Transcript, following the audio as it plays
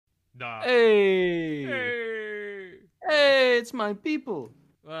Nah. Hey, Hey. hey, it's my people.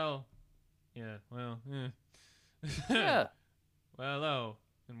 Well, yeah. Well, yeah. Yeah. Well, hello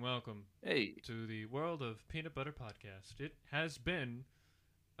and welcome Hey, to the World of Peanut Butter podcast. It has been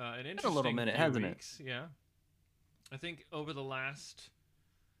an been a little interesting minute, few hasn't it? weeks. Yeah, I think over the last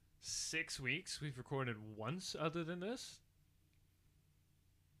 6 weeks we've recorded once, other than this,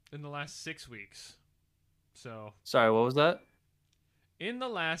 in the last 6 weeks. So, Sorry, what was that? in the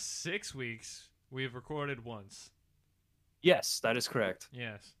last 6 weeks we've recorded once. Yes, that is correct.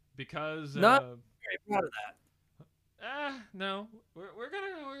 Yes, because Not very proud of that. no, we're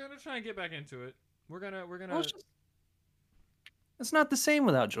gonna try and get back into it. We're Well, gonna. it's not the same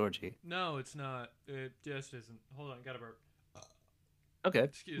without Georgie. No, it's not. It just isn't. Hold on, gotta burp. Okay.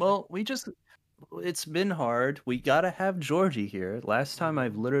 Excuse me. Well, it's been hard. We gotta have Georgie here. Last time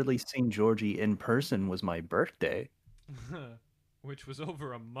I've Mm-hmm. literally seen Georgie in person was my birthday. Which was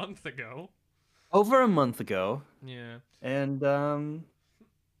over a month ago. Over a month ago. Yeah. And,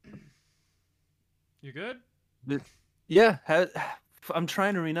 You good? th- yeah, I'm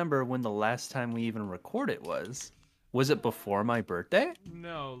trying to remember when the last time we even recorded was. Was it before my birthday?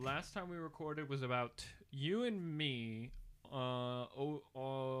 No. Last time we recorded was about you and me. About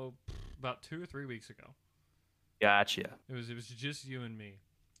 2 or 3 weeks ago. Gotcha. It was just you and me.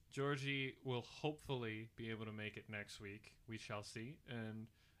 Georgie will hopefully be able to make it next week. We shall see, and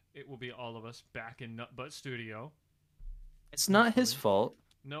it will be all of us back in Nut Butt Studio. It's not his Hopefully, fault.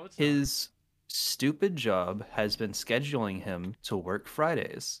 no, it's not. His stupid job has been scheduling him to work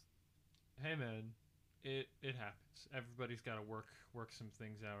Fridays. Hey man, it happens. Everybody's got to work some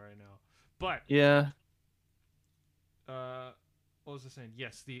things out right now. But Yeah. what was I saying?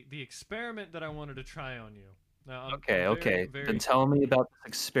 Yes, the experiment that I wanted to try on you. Now I'm Okay, very okay. Then very tell me about this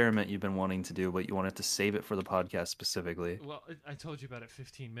experiment you've been wanting to do, but you wanted to save it for the podcast specifically. well. I told you about it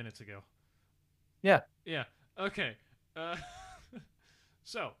 15 minutes ago. Yeah. Yeah. Okay. Uh,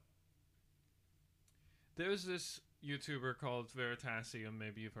 so there's this YouTuber called Veritasium.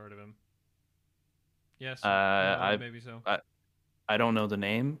 Maybe you've heard of him. Yes. No. I Maybe so. I I don't know the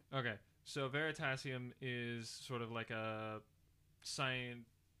name. Okay. So Veritasium is sort of like a science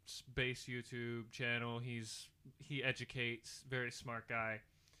based YouTube channel. He educates, very smart guy.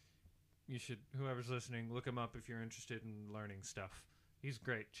 You should, whoever's listening, look him up if you're interested in learning stuff. He's a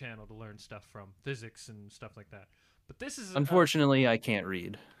great channel to learn stuff from, physics and stuff like that. But this is Unfortunately, I can't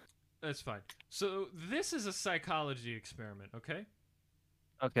read. that's fine. So this is a psychology experiment, okay?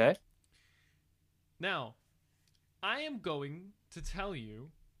 Okay. Now, I am going to tell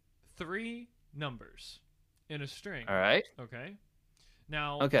you three numbers in a string, All right. okay?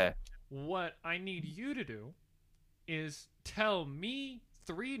 Now, Okay. what I need you to do is tell me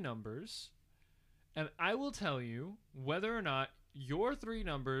three numbers, and I will tell you whether or not your three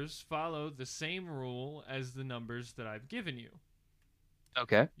numbers follow the same rule as the numbers that I've given you.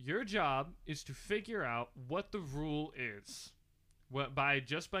 Okay. Your job is to figure out what the rule is.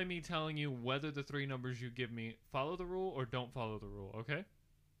 By me telling you whether the three numbers you give me follow the rule or don't follow the rule, okay?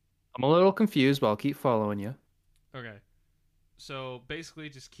 I'm a little confused, but I'll keep following you. Okay. So basically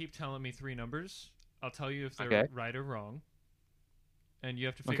just keep telling me three numbers. I'll tell you if they're Okay. right or wrong. And you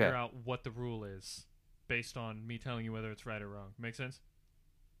have to Okay. figure out what the rule is based on me telling you whether it's right or wrong. Make sense?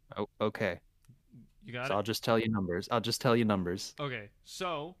 Oh, okay. You got So it? I'll just tell you numbers. I'll just tell you numbers. Okay.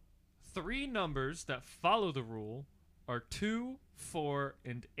 So, three numbers that follow the rule are 2, 4,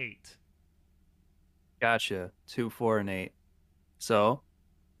 and 8. Gotcha. 2, 4, and 8. So,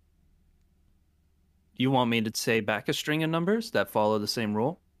 you want me to say back a string of numbers that follow the same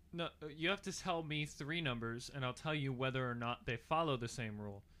rule? No, you have to tell me three numbers and I'll tell you whether or not they follow the same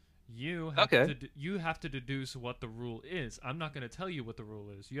rule. Okay. You have to deduce what the rule is. I'm not going to tell you what the rule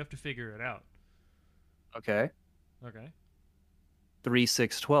is. You have to figure it out. Okay. Okay? 3,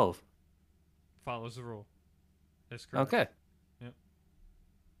 6, 12. Follows the rule. That's correct. Okay. Yep.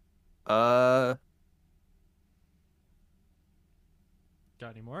 Uh,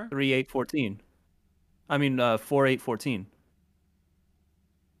 Got any more? 3, 8, 14. I mean, 4, 8, 14.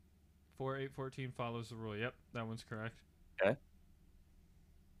 4, 8, 14 follows the rule. Yep, that one's correct. Okay.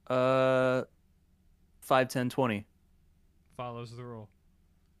 Uh, 5, 10, 20. Follows the rule.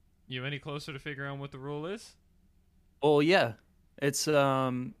 You any closer to figuring out what the rule is? Oh, yeah. It's,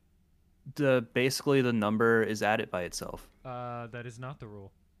 the basically the number is added by itself. That is not the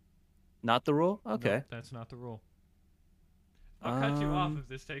rule. Not the rule? Nope, Okay. that's not the rule. I'll cut you off Um, if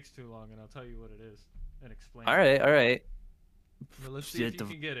this takes too long, and I'll tell you what it is and explain all it. right, all right. But let's see if It you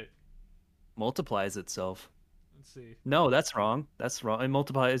can get it. multiplies itself. Let's see. No, that's wrong. That's wrong. It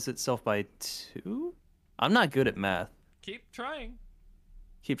multiplies itself by 2? I'm not good at math. Keep trying.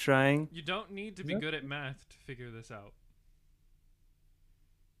 Keep trying. You don't need to Is be that good at math to figure this out.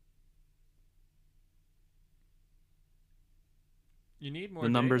 You need more the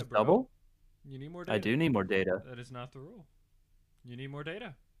numbers data, bro. double? You need more I data. do need more data. That is not the rule. You need more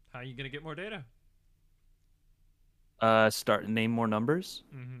data. How are you going to get more data? Start name more numbers.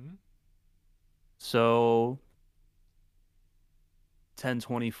 Mm-hmm. So 10,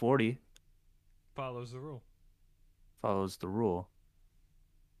 20, 40 Follows the rule. follows the rule.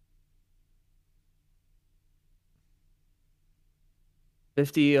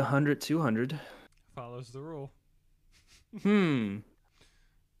 50, 100, 200. Follows the rule. Hmm.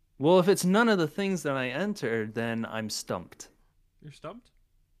 Well, if it's none of the things that I entered, then I'm stumped. You're stumped?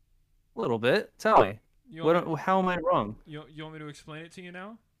 A little bit. Tell me. You want me, How am I wrong? you want me to explain it to you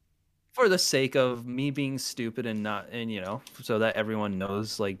now? For the sake of me being stupid and not, and so that everyone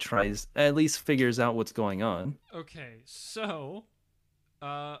knows, like, tries, at least figures out what's going on. Okay, so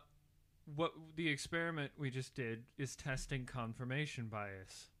uh what the experiment we just did is testing confirmation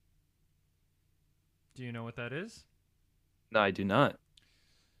bias. Do you know what that is? No, I do not.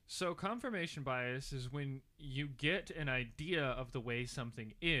 So, confirmation bias is when you get an idea of the way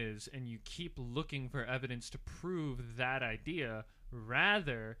something is and you keep looking for evidence to prove that idea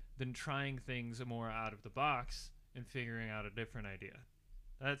rather than trying things more out of the box and figuring out a different idea.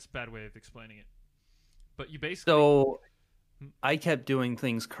 That's a bad way of explaining it. But you basically. So I kept doing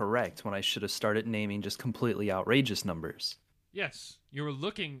things correct when I should have started naming just completely outrageous numbers. Yes, you were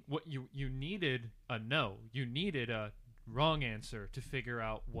looking. What you needed a no. You needed a wrong answer to figure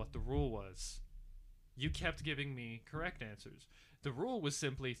out what the rule was. You kept giving me correct answers. The rule was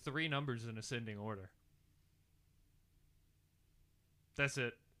simply 3 numbers in ascending order. That's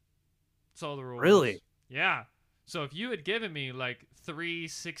it. That's all the rule Really? was. Yeah. So if you had given me like 3,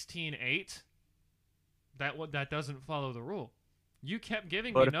 16, 8, that doesn't follow the rule. You kept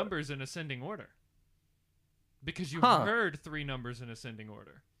giving me But numbers in ascending order. Because you Huh. heard 3 numbers in ascending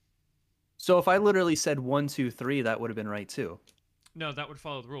order. So if I literally said 1, 2, 3, that would have been right too. No, that would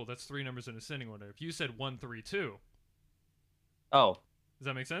follow the rule. That's 3 numbers in ascending order. If you said 1, 3, 2, Oh, does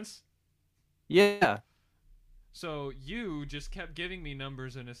that make sense? yeah. So you just kept giving me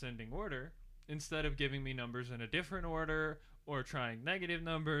numbers in ascending order instead of giving me numbers in a different order or trying negative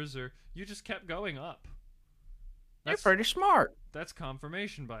numbers, or you just kept going up. You're That's pretty smart. that's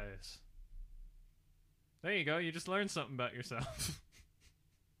confirmation bias. There you go. You just learned something about yourself.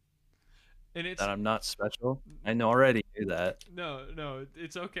 And it's That I'm not special. I know already knew that. no,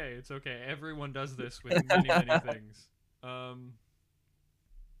 it's okay. It's okay. Everyone does this with many things. Um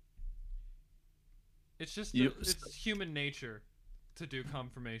It's just You, it's human nature to do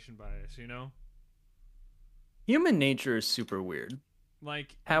confirmation bias, you know? human nature is super weird.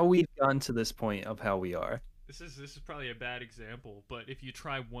 Like How we've gotten to this point of how we are. this is probably a bad example, but if you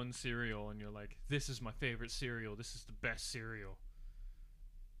try one cereal and you're like, "This is my favorite cereal. This is the best cereal."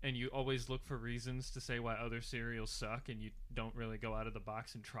 And you always look for reasons to say why other cereals suck and you don't really go out of the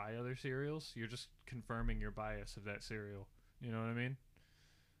box and try other cereals, you're just confirming your bias of that cereal. You know what I mean?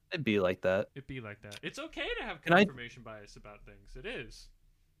 It'd be like that. It'd be like that. It's okay to have Can I confirmation bias about things. It is.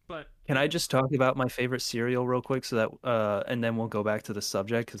 But can I just talk about my favorite cereal real quick so that and then we'll go back to the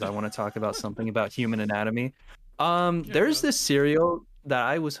subject because I want to talk about something about human anatomy. yeah, There's go. this cereal that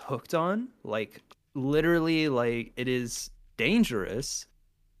I was hooked on, like literally like it is dangerous,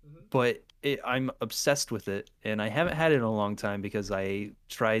 but I'm obsessed with it and I haven't had it in a long time because I'm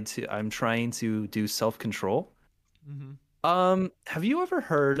trying to do self-control. Mhm. Have you ever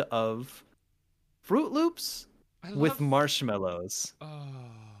heard of Fruit Loops I with love marshmallows? Oh.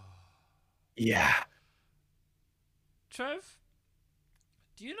 Yeah. Trev,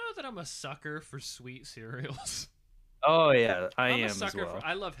 do you know that I'm a sucker for sweet cereals? Oh yeah, I I'm a am as sucker well. for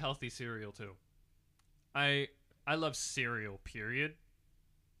I love healthy cereal too. I I love cereal, period.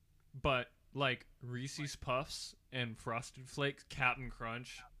 But like Reese's Puffs and Frosted Flakes, Captain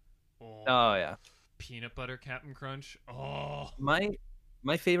Crunch. Oh, Oh yeah. peanut butter Captain Crunch. Oh.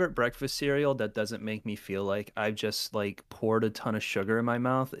 My favorite breakfast cereal that doesn't make me feel like I've just like poured a ton of sugar in my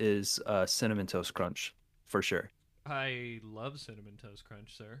mouth is Cinnamon Toast Crunch for sure. I love Cinnamon Toast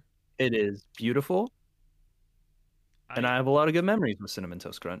Crunch, sir. It is beautiful, and I I have a lot of good memories with Cinnamon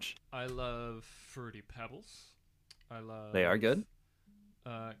Toast Crunch. I love Fruity Pebbles. I They are love good.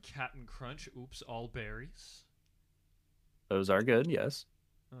 Captain Crunch. Oops, all berries. Those are good, yes.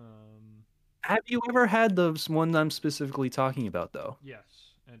 Um, Have you ever had the one I'm specifically talking about though?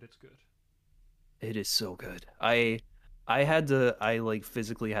 yes, and it's good. It is so good. I like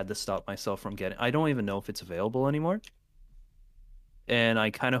physically had to stop myself from getting. I don't even know if it's available anymore. And I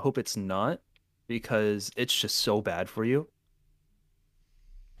kind of hope it's not because it's just so bad for you.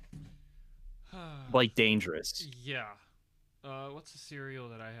 like dangerous. Yeah. What's a cereal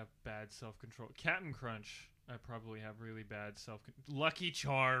that I have bad self control? Captain Crunch. I probably have really bad self. Lucky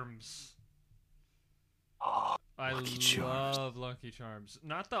Charms. Oh, I Lucky Charms. love Lucky Charms.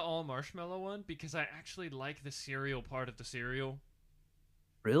 Not the all marshmallow one because I actually like the cereal part of the cereal.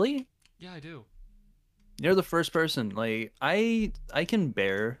 Really? Yeah, I do. You're the first person. Like I can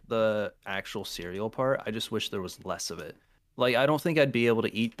bear the actual cereal part. I just wish there was less of it. Like I don't think I'd be able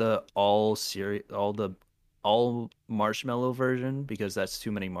to eat the all cereal all marshmallow version because that's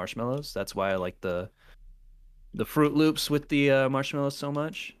too many marshmallows. That's why I like the Fruit Loops with the marshmallows so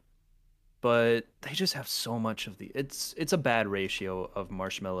much. But they just have so much of the it's a bad ratio of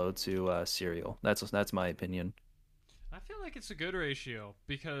marshmallow to cereal. That's my opinion. I feel like it's a good ratio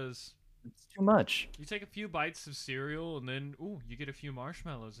because It's too much. you take a few bites of cereal and then, ooh, you get a few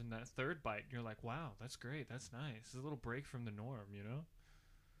marshmallows in that third bite. And you're like, wow, that's great. That's nice. It's a little break from the norm, you know?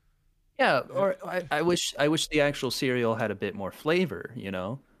 Yeah, or I wish the actual cereal had a bit more flavor, you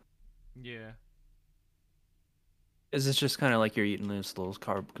know? Yeah. Is it's just kind of like you're eating those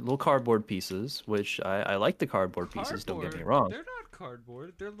little cardboard pieces, which I like the cardboard pieces, don't get me Cardboard. wrong. They're not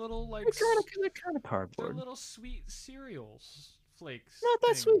cardboard. They're little, They're kind of they're cardboard. little sweet cereals. Flakes. Not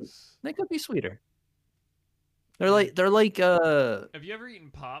that sweet. Things. They could be sweeter. Dude, They're like have you ever eaten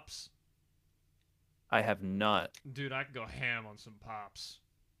Pops? I have not. Dude, I could go ham on some Pops.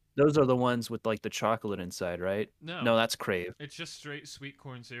 Those are the ones with like the chocolate inside, right? No, No, that's Crave. it's just straight sweet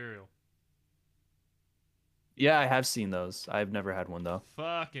corn cereal. Yeah, I have seen those. I've never had one though.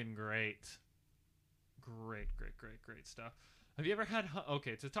 Fucking great. Great stuff. Have you ever had.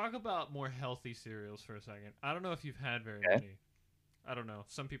 Okay, to talk about more healthy cereals for a second. I don't know if you've had very Okay. many. I don't know.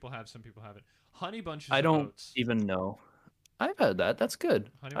 Some people have, some people haven't. Honey Bunches I of don't Oats. even know. I've had that. That's good.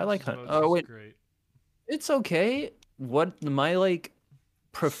 Honey I like Bunches of honey. Oats Oh is wait, great. it's okay. What my like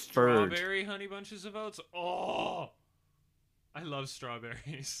preferred Strawberry Honey Bunches of Oats. Oh, I love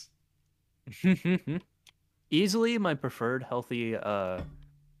strawberries. easily my preferred healthy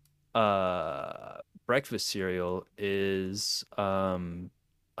breakfast cereal is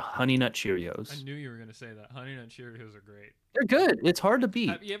Honey Nut I Cheerios. knew you were gonna say that. Honey Nut Cheerios are great. They're good. It's hard to Have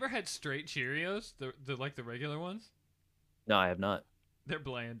beat. you ever had straight Cheerios? The like the regular ones? No, I have not. They're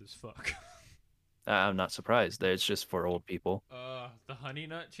bland as fuck. I'm not surprised. It's just for old people. The Honey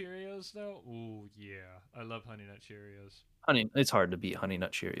Nut Cheerios though. Ooh yeah, I love Honey Nut Cheerios. Honey, it's hard to beat Honey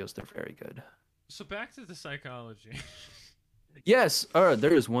Nut Cheerios. They're very good. So back to the psychology. Yes.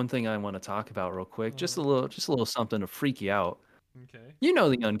 There is one thing I want to talk about real quick. Uh, Just a little something to freak you out. okay. You know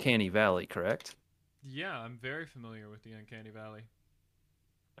the Uncanny Valley, correct? Yeah, I'm very familiar with the Uncanny Valley.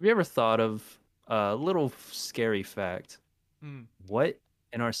 Have you ever thought of a little scary fact? Hmm. What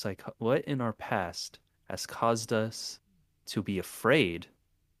what in our past has caused us to be afraid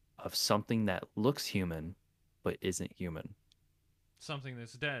of something that looks human but isn't human? Something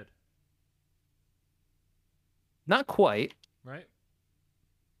that's dead, Not quite. right?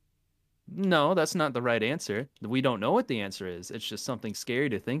 No, that's not the right answer. We don't know what the answer is. It's just something scary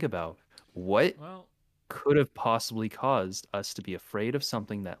to think about. What Well, could have possibly caused us to be afraid of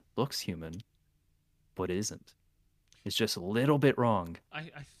something that looks human but isn't? It's just a little bit wrong. I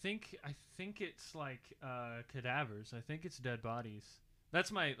think it's like cadavers. I think it's dead bodies.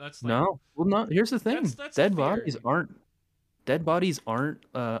 That's like No. Well, no. Here's the thing. that's a theory. Dead bodies aren't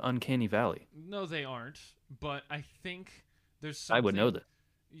uncanny valley. No, they aren't. But I think there's I would know something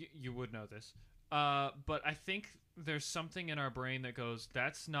that. you would know this. But I think there's something in our brain that goes,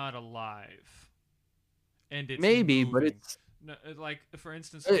 "That's not alive," and it's Maybe, but moving. it's No, like for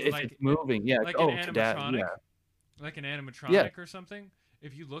instance, if it's moving, yeah. like an Oh, animatronic, yeah. like an animatronic Yeah. or something.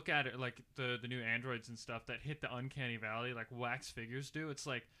 If you look at it like the new androids and stuff that hit the uncanny valley like wax figures do, it's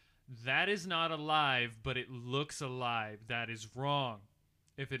like that is not alive, but it looks alive. That is wrong.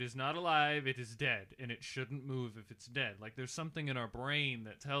 If it is not alive, it is dead, and it shouldn't move if it's dead. Like there's something in our brain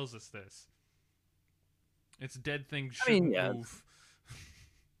that tells us this. It's dead things I mean, shouldn't yeah. move.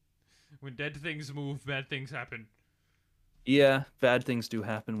 When dead things move, bad things happen. Yeah, bad things do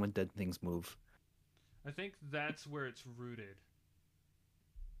happen when dead things move. I think that's where it's rooted.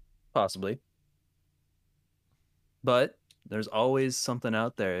 Possibly. But there's always something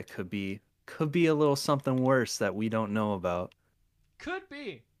out there. It could be a little something worse that we don't know about. Could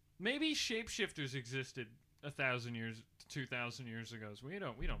be. Maybe shapeshifters existed 1,000 years, 2,000 years ago. So we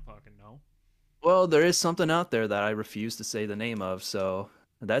don't fucking know. Well, there is something out there that I refuse to say the name of, so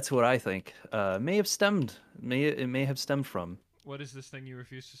that's what I think. It may have stemmed from. What is this thing you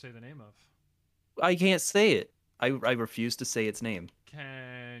refuse to say the name of? I can't say it. I refuse to say its name.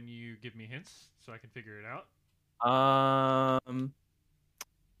 Can you give me hints so I can figure it out? Um,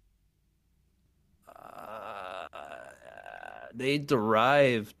 They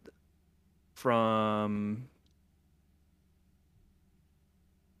derived from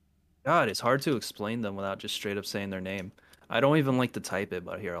God, it's hard to explain them without just straight up saying their name. I don't even like to type it,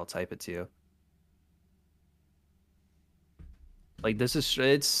 but here, I'll type it to you. Like this is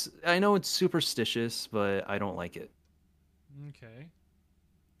it's I know it's superstitious, but I don't like it. Okay,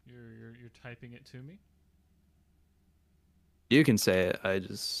 you're typing it to me. You can say it. I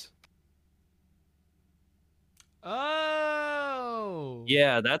just Oh,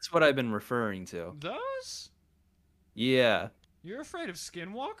 Yeah, that's what I've been referring to. those? Yeah. You're afraid of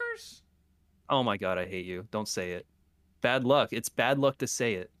skinwalkers? Oh my God, I hate you. Don't say it. Bad luck. It's bad luck to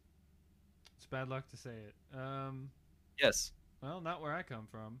say it. It's bad luck to say it. Yes. Well, not where I come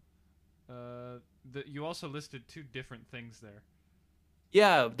from. You also listed two different things there.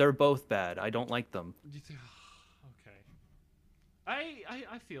 Yeah, they're both bad. I don't like them. Okay.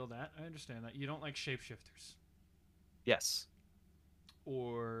 I feel that. I understand that. You don't like shapeshifters Yes.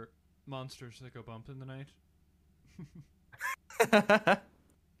 or monsters that go bump in the night.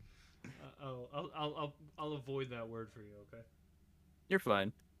 I'll avoid that word for you. Okay. You're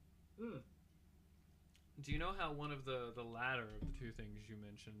fine. Mm. Do you know how one of the latter of the two things you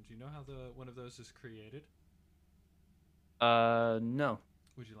mentioned? Do you know how the one of those is created? No.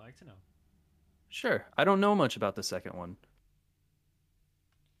 Would you like to know? Sure. I don't know much about the second one.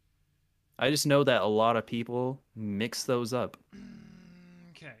 I just know that a lot of people mix those up.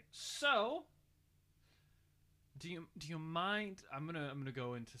 Okay. So, do you mind? I'm gonna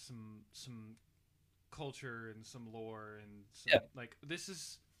go into some culture and some lore and some Yeah. like this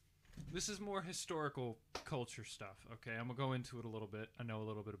is more historical culture stuff. Okay, I'm gonna go into it a little bit. I know a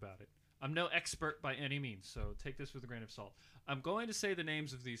little bit about it. I'm no expert by any means, so take this with a grain of salt. I'm going to say the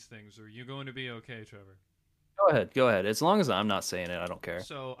names of these things. Are you going to be okay, Trevor? Go ahead. Go ahead. As long as I'm not saying it, I don't care.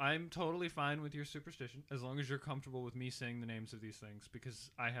 So I'm totally fine with your superstition as long as you're comfortable with me saying the names of these things because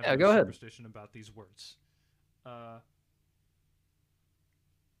I have Yeah, no go ahead. superstition about these words. Uh,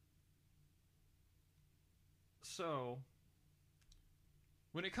 so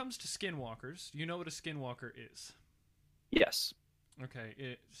when it comes to skinwalkers, you know what a skinwalker is. Yes. Okay,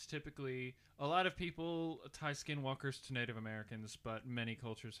 it's typically a lot of people tie skinwalkers to Native Americans, but many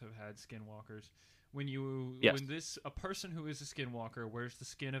cultures have had skinwalkers. Yes. When this a person who is a skinwalker wears the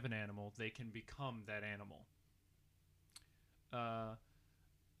skin of an animal, they can become that animal. Uh,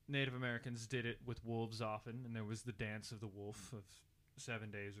 Native Americans did it with wolves often, and there was the dance of the wolf of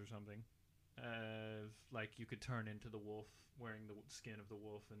 7 days or something. Like you could turn into the wolf wearing the skin of the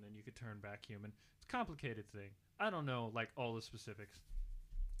wolf, and then you could turn back human. It's a complicated thing. I don't know like all the specifics,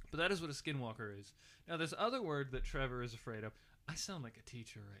 but that is what a skinwalker is. Now, this other word that Trevor is afraid of. I sound like a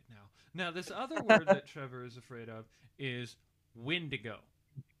teacher right now. Now, this other word that Trevor is afraid of is Wendigo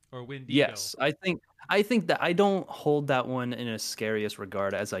or Wendigo. Yes. I think that I don't hold that one in as scariest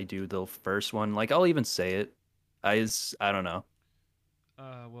regard as I do the first one. Like I'll even say it. I don't know.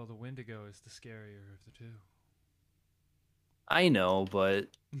 Well, the Wendigo is the scarier of the two. I know, but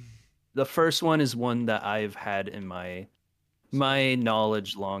the first one is one that I've had in So, my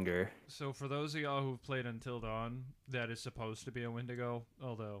knowledge longer. so for those of y'all who've played Until Dawn, that is supposed to be a Wendigo,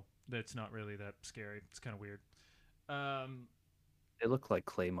 although that's not really that scary. It's kind of weird. Um, They look like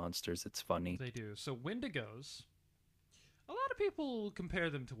clay monsters. It's funny. they do. So Wendigos, a lot of people compare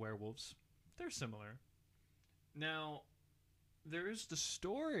them to werewolves. They're similar. Now, there is the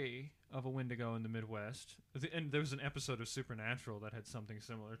story of a Wendigo in the Midwest, and there was an episode of Supernatural that had something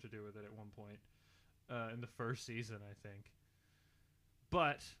similar to do with it at one point in the first season, I think.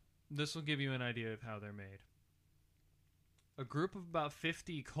 But this will give you an idea of how they're made. A group of about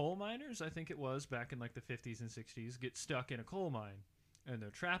 50 coal miners, I think it was, back in like the 50s and 60s, get stuck in a coal mine, and they're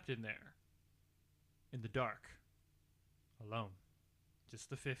trapped in there, in the dark, alone. Just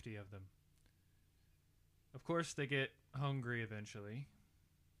the 50 of them. Of course, they get hungry eventually,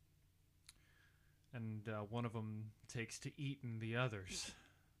 and one of them takes to eating the others.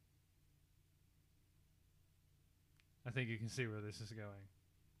 I think you can see where this is going.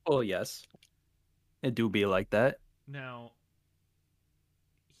 Oh yes, it do be like that. Now,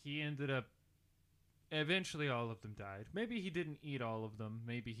 he ended up. Eventually, all of them died. Maybe he didn't eat all of them.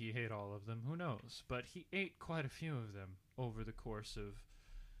 Maybe he ate all of them. Who knows? But he ate quite a few of them over the course of,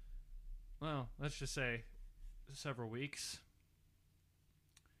 well, let's just say several weeks.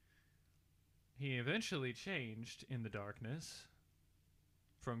 He eventually changed in the darkness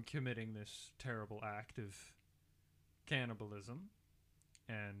from committing this terrible act of cannibalism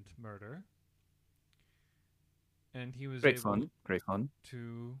and murder. And he was Great able fun. Great fun.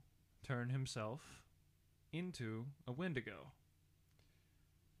 to turn himself into a Wendigo.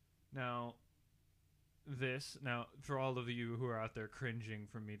 Now, this now for all of you who are out there cringing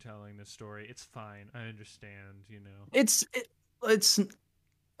from me telling this story. It's fine. I understand. You know, It's it's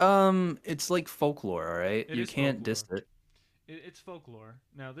it's like folklore, all right? it You is can't diss folklore. it. It's folklore.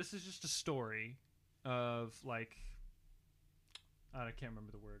 Now this is just a story of like I can't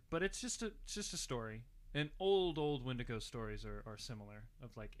remember the word, but it's just a story. And old Wendigo stories are similar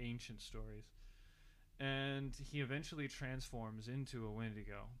of like ancient stories. And he eventually transforms into a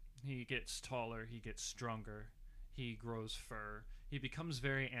Wendigo. He gets taller, he gets stronger, he grows fur, he becomes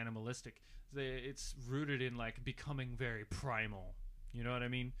very animalistic. It's rooted in like becoming very primal. You know what I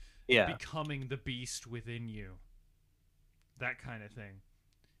mean? Yeah. Becoming the beast within you. That kind of thing.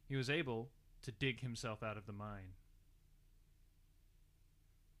 He was able to dig himself out of the mine.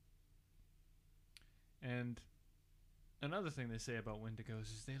 And another thing they say about Wendigos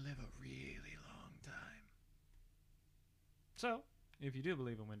is they live a really long time. So, if you do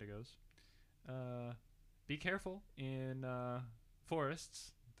believe in Wendigos, be careful in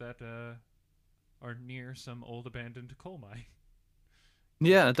forests that are near some old abandoned coal mine.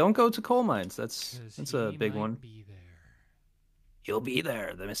 Yeah, don't go to coal mines. Because That's a he big might one. be there. You'll be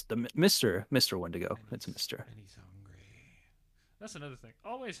there. Mr. Wendigo. It's a Mister. And he's hungry. That's another thing.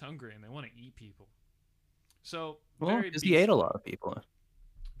 Always hungry and they want to eat people. So, Well, because he ate a lot of people.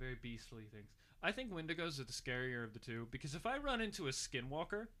 very beastly things. I think Wendigos are the scarier of the two because if I run into a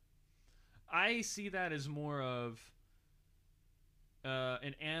skinwalker, I see that as more of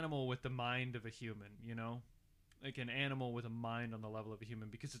an animal with the mind of a human, you know? Like an animal with a mind on the level of a human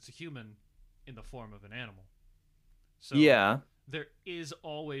because it's a human in the form of an animal. So Yeah. there is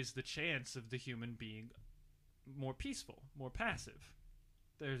always the chance of the human being more peaceful, more passive.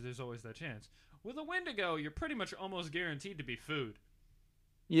 There's always that chance. With a Wendigo, you're pretty much almost guaranteed to be food.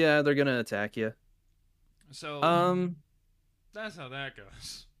 Yeah, they're gonna attack you. So that's how that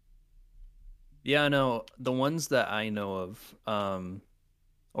goes. Yeah, no, the ones that I know of,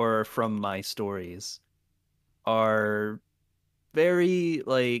 or from my stories, are very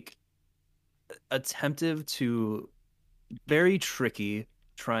like attemptive to very tricky,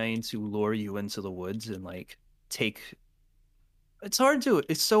 trying to lure you into the woods and like take. It's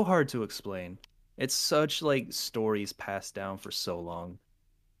so hard to explain. It's such like stories passed down for so long,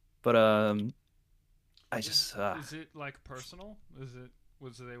 but I just Is it like personal? Is it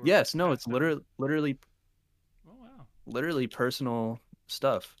was they were yes, no, it's passed down? Oh wow. literally personal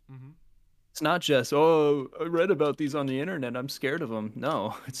stuff. Mm-hmm. It's not just, oh, I read about these on the internet. I'm scared of them.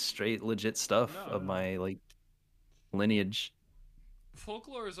 No, it's straight legit stuff No, of no. my like lineage.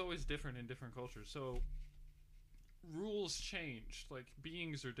 Folklore is always different in different cultures, so rules change. Like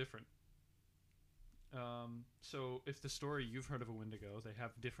beings are different. So if the story you've heard of a Wendigo, they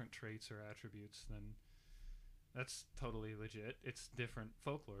have different traits or attributes, then that's totally legit. It's different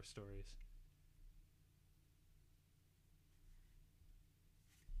folklore stories.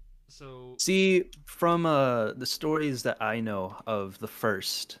 So See, from the stories that I know of the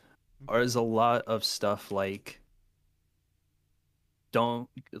first, okay. there's a lot of stuff like don't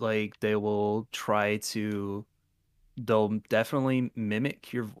like they will try to they'll definitely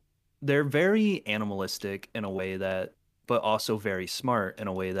mimic your they're very animalistic in a way that but also very smart in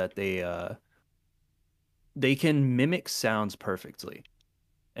a way that they can mimic sounds perfectly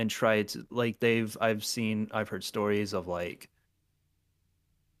and try to like I've heard stories of like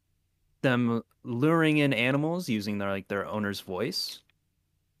them luring in animals using their owner's voice,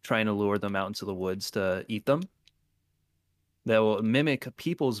 trying to lure them out into the woods to eat them. That will mimic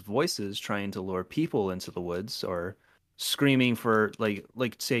people's voices, trying to lure people into the woods, or screaming for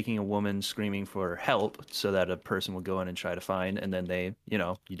like taking a woman screaming for help so that a person will go in and try to find, and then they you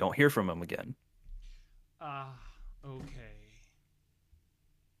don't hear from them again. Ah, okay.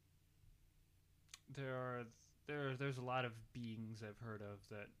 There are there's a lot of beings I've heard of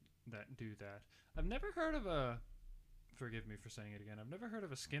that do that. I've never heard of a forgive me for saying it again. I've never heard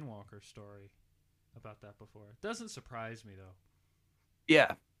of a skinwalker story about that before. It doesn't surprise me though.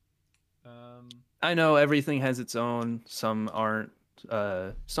 Yeah, Um, I know everything has its own. Some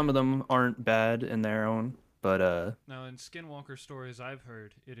of them aren't bad in their own, but Now, in skinwalker stories I've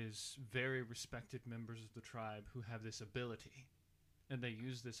heard, it is very respected members of the tribe who have this ability, and they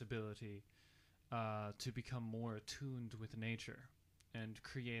use this ability to become more attuned with nature and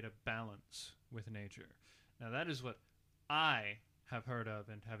create a balance with nature. Now, that is what I have heard of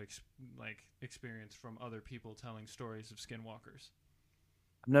and have experienced from other people telling stories of skinwalkers.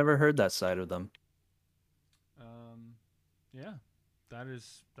 I've never heard that side of them. Um, yeah,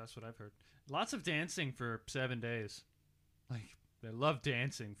 that's what I've heard. Lots of dancing for 7 days. Like they love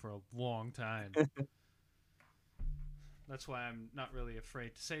dancing for a long time. That's why I'm not really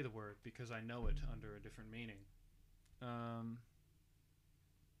afraid to say the word because I know it under a different meaning. Um,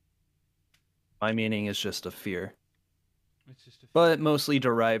 My meaning is just a fear, it's just a fear. but mostly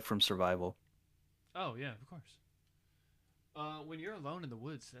derived from survival. Oh yeah, of course. When you're alone in the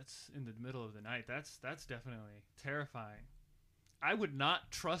woods, that's in the middle of the night. That's definitely terrifying. I would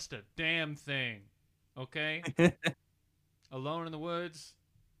not trust a damn thing. Okay, alone in the woods,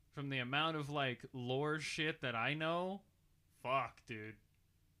 from the amount of like lore shit that I know, fuck, dude.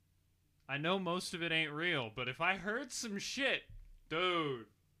 I know most of it ain't real, but if I heard some shit, dude,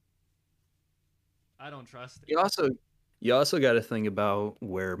 I don't trust it. You also got to think about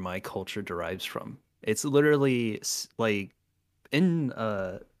where my culture derives from. It's literally like in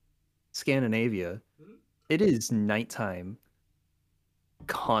Scandinavia, Mhm. it is nighttime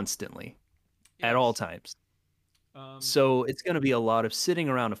constantly at all Yes. times. Um. So it's going to be a lot of sitting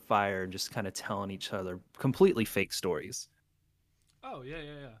around a fire and just kind of telling each other completely fake stories. Oh yeah,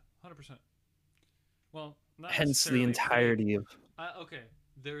 yeah, yeah. 100%. Well, not Hence the necessarily fake. entirety of, Okay,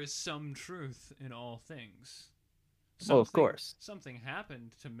 there is some truth in all things. well, of Something course. something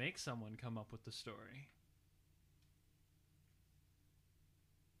happened to make someone come up with the story.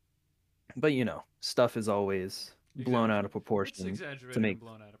 But stuff is always blown out Exagger. of It's proportion to exaggerated and make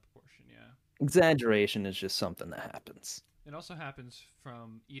blown out of proportion. Yeah. exaggeration is just something that happens. It also happens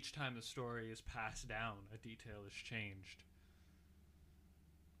from each time the story is passed down, a detail is changed.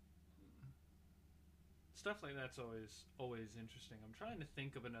 Stuff like that's always interesting. I'm trying to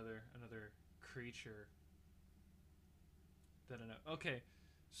think of another creature that I know. Okay,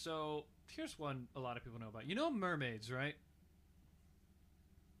 so here's one a lot of people know about. You know mermaids, right?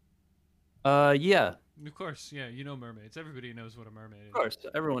 Yeah, Of course, yeah. You know mermaids. Everybody knows what a mermaid of is. course.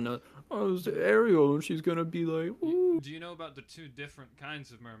 Everyone knows. Oh, it's Ariel, and she's gonna be like, ooh. Do you know about the two different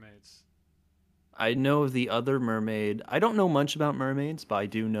kinds of mermaids? I know the other mermaid. I don't know much about mermaids, but I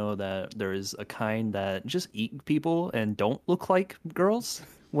do know that there is a kind that just eat people and don't look like girls,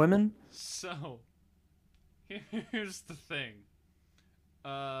 women. So, here's the thing.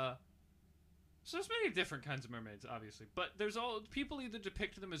 Uh, so there's many different kinds of mermaids, obviously, but there's all people either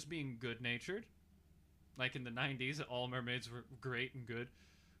depict them as being good-natured, like in the '90s, all mermaids were great and good,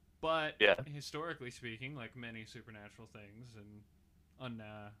 but Yeah. historically speaking, like many supernatural things, and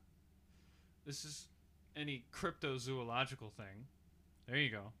this is any cryptozoological thing. There you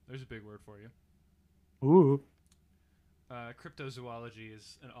go. There's a big word for you. Ooh. Cryptozoology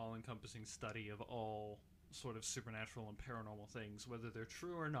is an all-encompassing study of all sort of supernatural and paranormal things, whether they're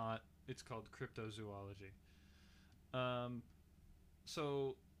true or not. It's called cryptozoology. Um,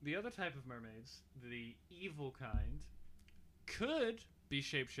 so the other type of mermaids, the evil kind, could be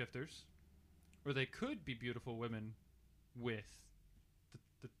shapeshifters, or they could be beautiful women with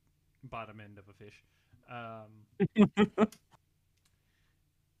the bottom end of a fish.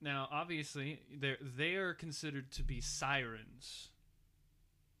 Now, obviously, they are considered to be sirens.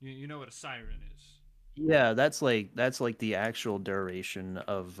 You know what a siren is? Yeah, that's like the actual duration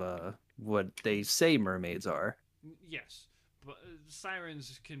of what they say mermaids are. Yes, but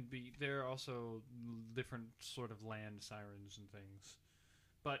sirens can be. There are also different sort of land sirens and things.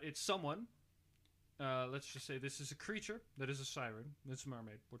 But it's someone. Let's just say this is a creature that is a siren. It's a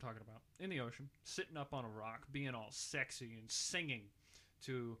mermaid we're talking about in the ocean, sitting up on a rock, being all sexy and singing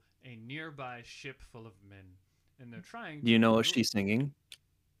to a nearby ship full of men, and they're trying Do to you know what remove. she's singing?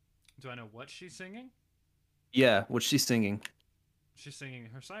 Do I know what she's singing? Yeah, what she's singing. She's singing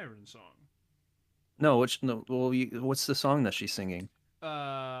her siren song. No, which no, well, what's the song that she's singing?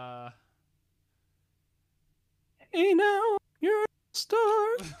 Uh, Hey now, you're a star.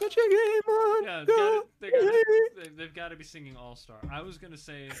 Get your game on. yeah, Go. they've got to be singing All Star. Um, I was gonna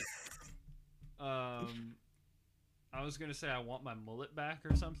say I want my mullet back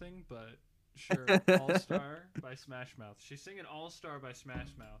or something, but sure, All Star by Smash Mouth. She's singing All Star by Smash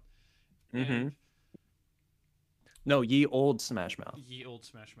Mouth, Mm-hmm. and No, ye old Smash Mouth. ye old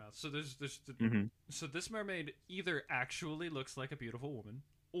Smash Mouth. So Mm-hmm. so this mermaid either actually looks like a beautiful woman,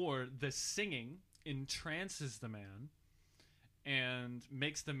 or the singing entrances the man and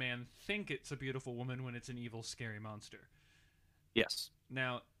makes the man think it's a beautiful woman when it's an evil, scary monster. Yes.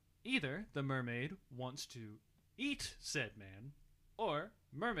 Now, either the mermaid wants to eat said man, or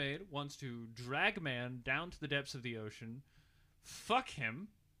mermaid wants to drag man down to the depths of the ocean, fuck him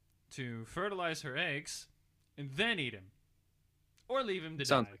to fertilize her eggs, and then eat him. Or leave him to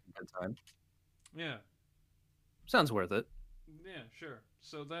Sounds die. like a good time. Yeah. Sounds worth it. Yeah, sure.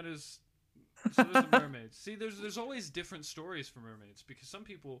 So there's the mermaids. See, there's always different stories for mermaids because some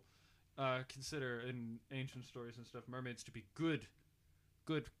people consider in ancient stories and stuff mermaids to be good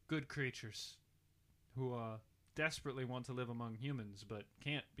creatures who desperately want to live among humans but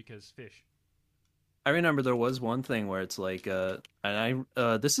can't because fish. I remember there was one thing where it's like, and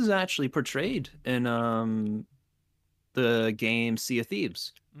this is actually portrayed in the game Sea of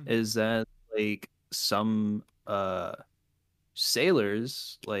Thieves, Hmm. is that like some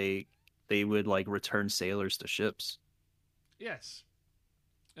sailors like they would like return sailors to ships. Yes,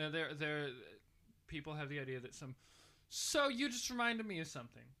 there. People have the idea that some. So you just reminded me of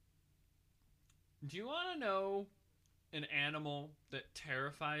something. Do you want to know an animal that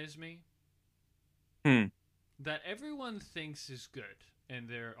terrifies me? Hmm. That everyone thinks is good and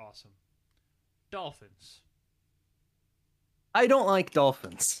they're awesome. Dolphins. I don't like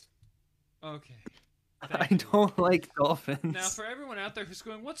dolphins. Okay. I Thank you. don't like Now, dolphins. for everyone out there who's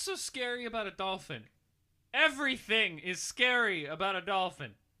going, what's so scary about a dolphin? Everything is scary about a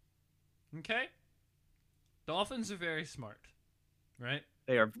dolphin. Okay? Dolphins are very smart, right?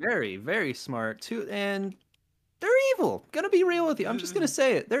 They are very, very smart too, and they're evil. Gonna be real with you. I'm just gonna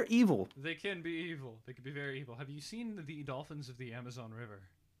say it. They're evil. They can be evil. They can be very evil. Have you seen the dolphins of the Amazon River?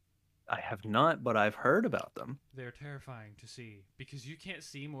 I have not, but I've heard about them. They're terrifying to see because you can't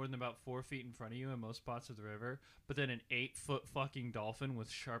see more than about 4 feet in front of you in most spots of the river, but then an 8 foot fucking dolphin with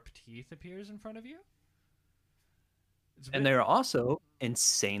sharp teeth appears in front of you. And they're also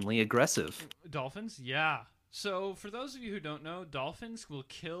insanely aggressive. Dolphins, yeah. So, for those of you who don't know, dolphins will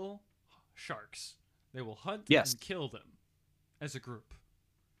kill sharks. They will hunt Yes. and kill them as a group.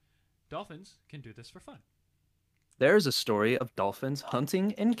 Dolphins can do this for fun. There's a story of dolphins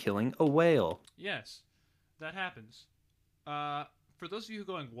hunting and killing a whale. Yes, that happens. For those of you who are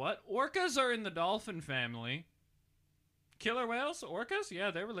going, what? Orcas are in the dolphin family. Killer whales? Orcas?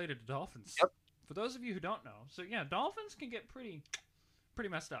 Yeah, they're related to dolphins. Yep. For those of you who don't know. So, yeah, dolphins can get pretty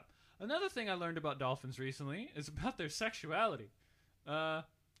messed up. Another thing I learned about dolphins recently is about their sexuality. Yeah.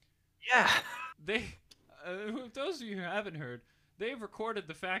 They, those of you who haven't heard, they've recorded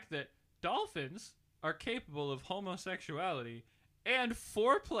the fact that dolphins are capable of homosexuality and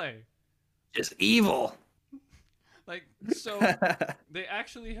foreplay. Just evil. Like, so they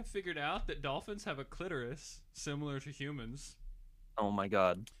actually have figured out that dolphins have a clitoris similar to humans, Oh my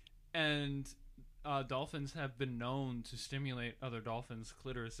god. and dolphins have been known to stimulate other dolphins'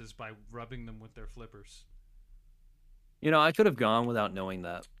 clitorises by rubbing them with their flippers. You know, I could have gone without knowing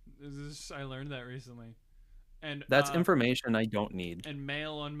that. I learned that recently. And That's information I don't need. and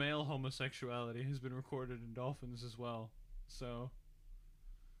male on male homosexuality has been recorded in dolphins as well. So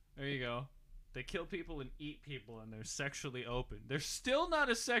there you go. They kill people and eat people, and they're sexually open. They're still not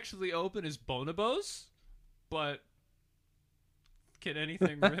as sexually open as bonobos, but can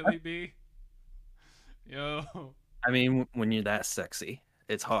anything really be? Yo, I mean, when you're that sexy,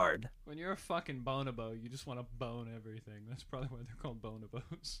 it's hard. when you're a fucking bonobo, you just want to bone everything. That's probably why they're called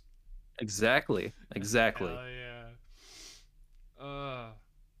bonobos. Exactly. Exactly. Hell yeah.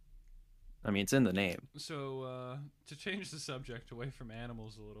 I mean, it's in the name. So to change the subject away from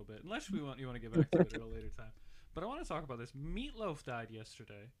animals a little bit, unless you want to get back to it at a later time, but I want to talk about this. Meatloaf died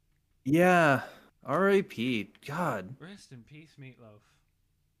yesterday. Yeah. R.I.P. God. Rest in peace, Meatloaf.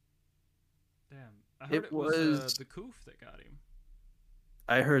 Damn, I heard It it was was. the coof that got him.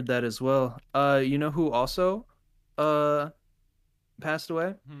 I heard that as well. You know who also passed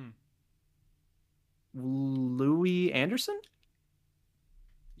away? Louis Anderson?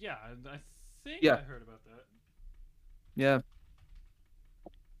 Yeah, I think Yeah. I heard about that. Yeah.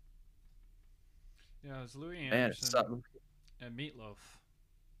 Yeah, it was Louis Man, Anderson and Meatloaf.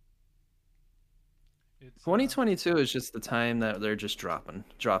 It's 2022 is just the time that they're just dropping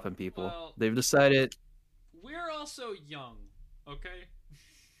people. Well, They've decided. we're also young, okay?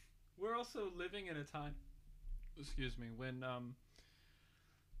 We're also living in a time, excuse me, when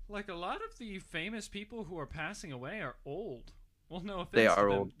like a lot of the famous people who are passing away are old. Well, no offense They to are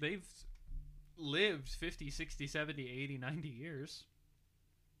them. old. They've lived 50, 60, 70, 80, 90 years.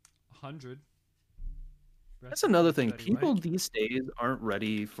 100. That's another thing. Betty People White. these days aren't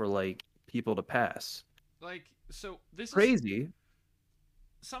ready for like people to pass. Like, so this is Crazy,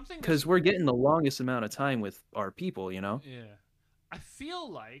 something because that's we're getting the longest amount of time with our people. You know. Yeah. I feel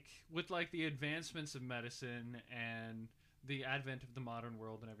like with like the advancements of medicine and the advent of the modern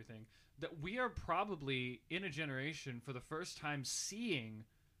world and everything, that we are probably in a generation for the first time seeing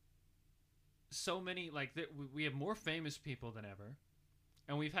so many like that we have more famous people than ever.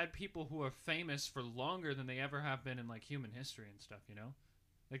 And we've had people who are famous for longer than they ever have been in like human history and stuff, you know?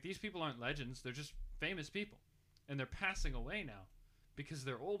 Like these people aren't legends, they're just famous people. And they're passing away now because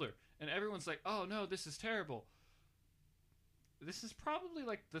they're older. And everyone's like, "Oh no, this is terrible." This is probably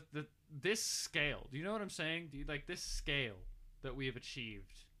like this scale. Do you know what I'm saying? Do you like this scale that we have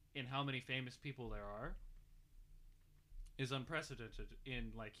achieved in how many famous people there are? is unprecedented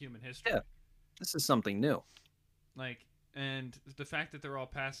in like human history. Yeah, this is something new. Like, and the fact that they're all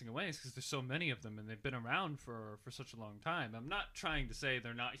passing away is because there's so many of them and they've been around for such a long time. I'm not trying to say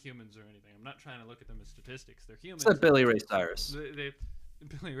they're not humans or anything. I'm not trying to look at them as statistics. They're humans. Except Billy Ray Cyrus.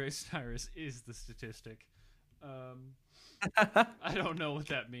 Billy Ray Cyrus is the statistic. I don't know what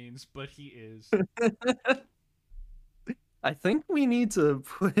that means, but he is. I think we need to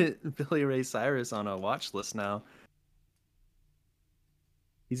put Billy Ray Cyrus on a watch list now.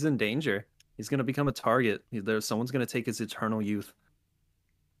 He's in danger. He's going to become a target. Someone's going to take his eternal youth.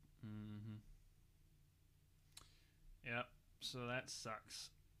 Mm-hmm. Yep. So that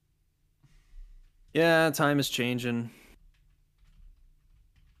sucks. Yeah, time is changing.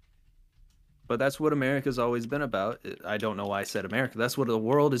 But that's what America's always been about. I don't know why I said America. That's what the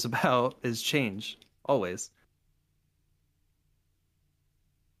world is about, is change. Always.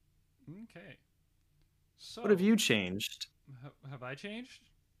 Okay. So What have you changed? Have I changed?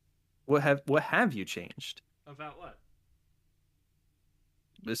 What have you changed? About what?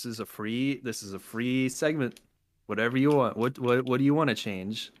 This is a free segment. Whatever you want. What do you want to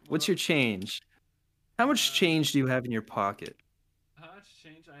change? What's your change? How much change do you have in your pocket? How much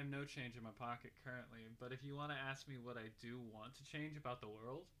change? I have no change in my pocket currently. But if you want to ask me what I do want to change about the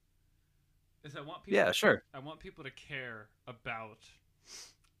world, is I want people. Yeah, sure. I want people to care about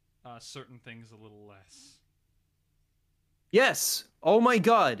certain things a little less. Yes. Oh my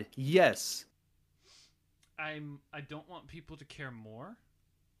God. Yes. I don't want people to care more,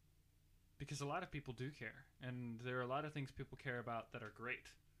 because a lot of people do care, and there are a lot of things people care about that are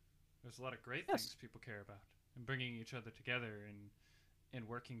great. There's a lot of great things people care about, and bringing each other together and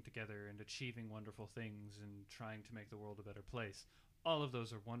working together and achieving wonderful things and trying to make the world a better place. All of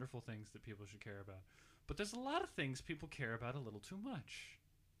those are wonderful things that people should care about. But there's a lot of things people care about a little too much.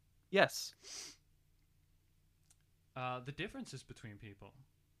 Yes. The differences between people,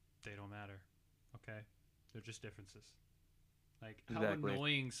 they don't matter. Okay? They're just differences. Like how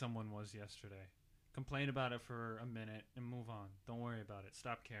annoying someone was yesterday. Complain about it for a minute and move on. Don't worry about it.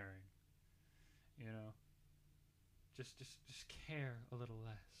 Stop caring. You know? Just care a little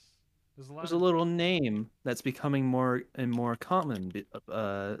less. There's a little name that's becoming more and more common,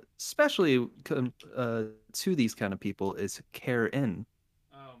 especially to these kind of people, is care-in.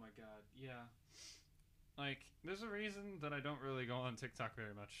 Oh my God, yeah. Like, there's a reason that I don't really go on TikTok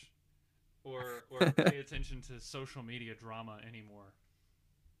very much, or pay attention to social media drama anymore.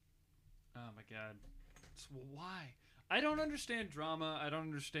 Oh my God, why? I don't understand drama. I don't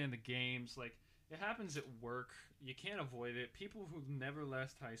understand the games. Like, it happens at work. You can't avoid it. People who've never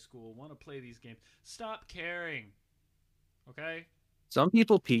left high school want to play these games. Stop caring. Okay? Some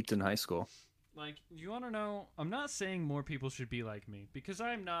people peaked in high school. Like, you want to know? I'm not saying more people should be like me, because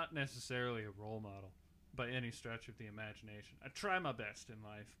I'm not necessarily a role model by any stretch of the imagination. I try my best in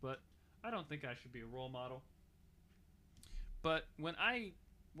life, but I don't think I should be a role model. But what I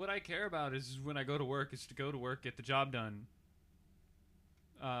care about is when I go to work, is to go to work, get the job done.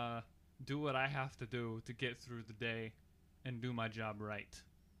 Do what I have to do to get through the day and do my job right.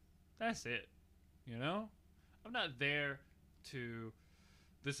 That's it. You know? I'm not there to...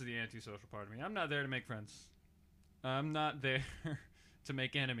 This is the antisocial part of me. I'm not there to make friends. I'm not there to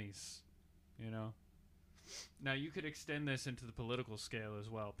make enemies. You know? Now, you could extend this into the political scale as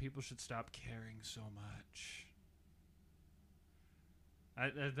well. People should stop caring so much.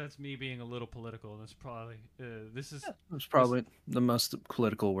 That's me being a little political. That's probably it's probably the most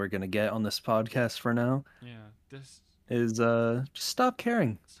political we're gonna get on this podcast for now. Yeah, this is just stop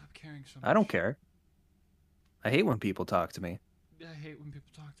caring. Stop caring so much. I don't care. I hate when people talk to me. I hate when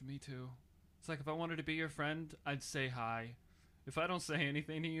people talk to me too. It's like if I wanted to be your friend, I'd say hi. If I don't say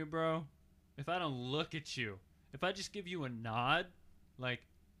anything to you, bro, if I don't look at you, if I just give you a nod, like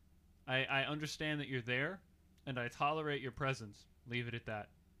I understand that you're there, and I tolerate your presence. Leave it at that.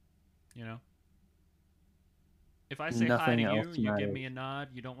 You know? If I say hi to you, you give me a nod,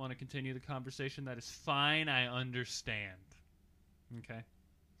 you don't want to continue the conversation, that is fine, I understand. Okay?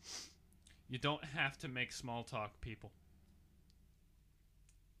 You don't have to make small talk, people.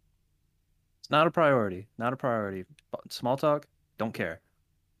 It's not a priority. Not a priority. Small talk, don't care.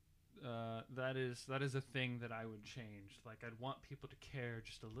 That is a thing that I would change. Like, I'd want people to care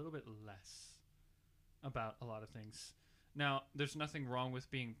just a little bit less about a lot of things. Now, there's nothing wrong with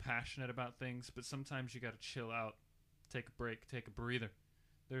being passionate about things, but sometimes you got to chill out, take a break, take a breather.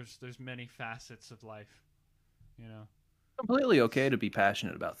 There's many facets of life, you know. Completely okay to be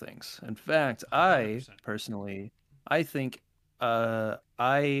passionate about things. In fact, 100%. I personally, I think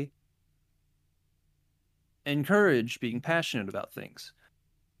I encourage being passionate about things.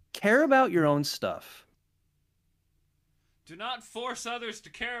 Care about your own stuff. Do not force others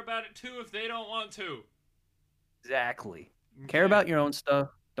to care about it too if they don't want to. Exactly. Care Okay? about your own stuff.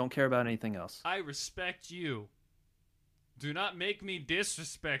 Don't care about anything else. I respect you. Do not make me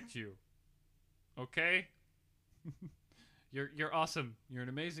disrespect you. Okay? You're awesome. You're an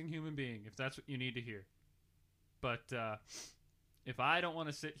amazing human being if that's what you need to hear. But if I don't want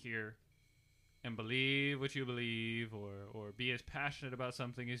to sit here and believe what you believe or be as passionate about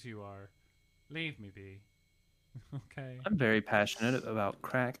something as you are, leave me be. Okay? I'm very passionate about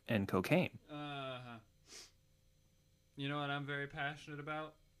crack and cocaine. You know what I'm very passionate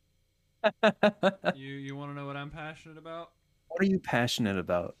about? What You want to know what I'm passionate about? are you passionate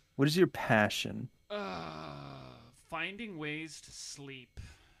about? What is your passion? Finding ways to sleep.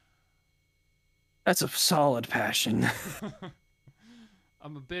 That's a solid passion.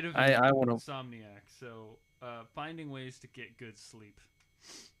 I'm a bit of I an I want to. insomniac, so finding ways to get good sleep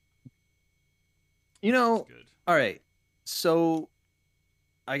You is know. good. All right. So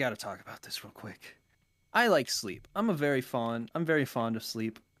I got to talk about this real quick. I like sleep. I'm very fond of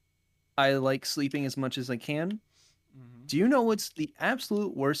sleep. I like sleeping as much as I can. Hmm. Do you know what's the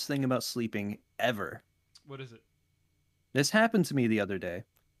absolute worst thing about sleeping ever? What is it? This happened to me the other day.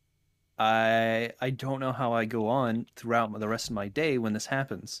 I don't know how I go on throughout the rest of my day when this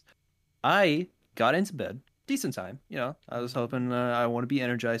happens. I got into bed, decent time, I was hoping I want to be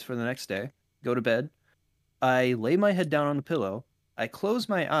energized for the next day. Go to bed. I lay my head down on the pillow. I close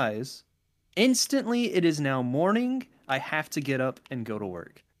my eyes. Instantly, it is now morning. I have to get up and go to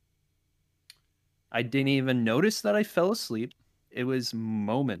work. I didn't even notice that I fell asleep. It was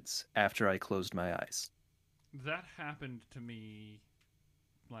moments after I closed my eyes. That happened to me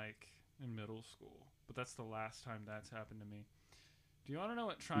like in middle school, but that's the last time that's happened to me. Do you want to know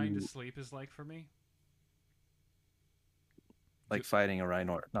what trying to Ooh, sleep is like for me? Do, like fighting a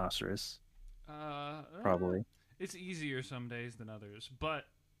rhinoceros, uh, probably. it's easier some days than others, but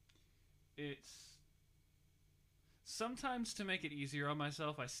it's sometimes to make it easier on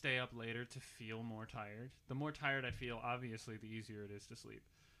myself, I stay up later to feel more tired. The more tired I feel, obviously, the easier it is to sleep.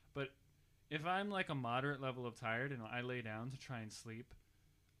 But if I'm like a moderate level of tired and I lay down to try and sleep,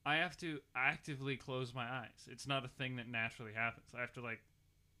 I have to actively close my eyes. It's not a thing that naturally happens. I have to like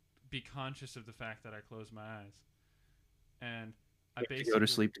be conscious of the fact that I close my eyes. And I You have to go to basically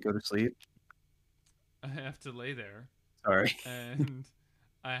sleep to go to sleep. I have to lay there Sorry. and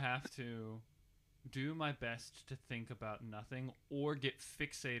I have to do my best to think about nothing or get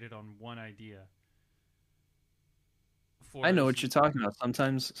fixated on one idea I for know as what you're talking about.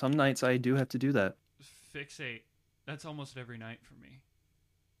 Sometimes, some nights I do have to do that. fixate. That's almost every night for me.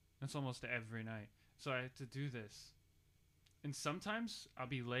 That's almost every night. So I have to do this. And sometimes I'll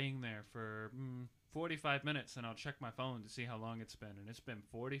be laying there for 45 minutes and I'll check my phone to see how long it's been. And it's been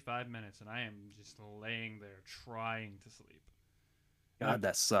 45 minutes and I am just laying there trying to sleep. And God,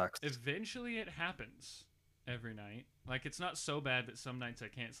 that sucks. eventually it happens every night. Like it's not so bad that some nights I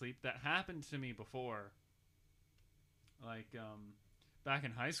can't sleep. That happened to me before. Like back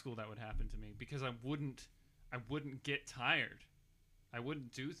in high school that would happen to me because I wouldn't get tired. I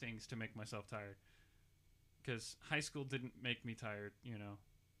wouldn't do things to make myself tired because high school didn't make me tired.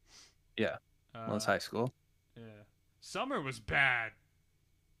 Yeah. Well, it's Uh high school. yeah. Summer was bad.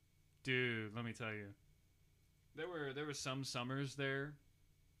 Dude, let me tell you. There were some summers there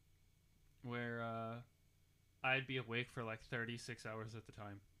where I'd be awake for like 36 hours at the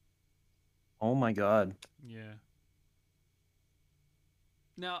time. Oh my God. Yeah.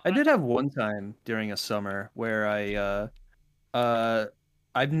 Now, I did have one time during a summer where uh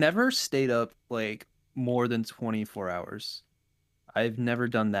I've never stayed up like more than 24 hours. I've never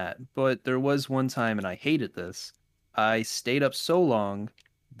done that. But there was one time and I hated this. I stayed up so long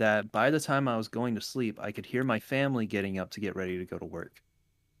that by the time I was going to sleep, I could hear my family getting up to get ready to go to work.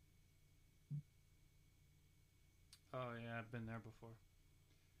 oh yeah, I've been there before.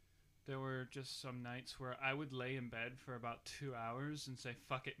 There were just some nights where I would lay in bed for about 2 hours and say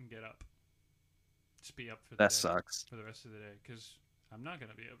fuck it and get up. Just be up for the That day, sucks. for the rest of the day, because I'm not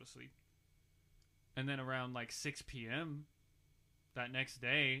gonna be able to sleep. And then around like 6 p.m. that next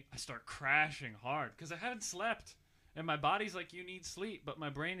day, I start crashing hard because I haven't slept, and my body's like, "You need sleep," but my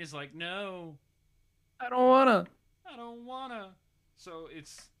brain is like, "No, I don't wanna. I don't wanna." So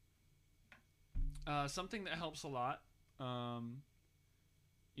it's something that helps a lot. Um,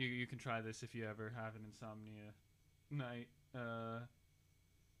 you can try this if you ever have an insomnia night.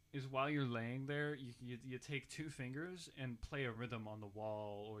 Is while you're laying there, you take two fingers and play a rhythm on the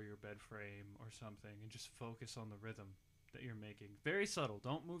wall or your bed frame or something, and just focus on the rhythm that you're making. Very subtle.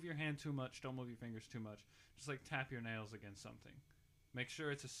 Don't move your hand too much. Don't move your fingers too much. Just like tap your nails against something. Make sure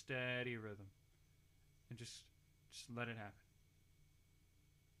it's a steady rhythm, and just Just let it happen.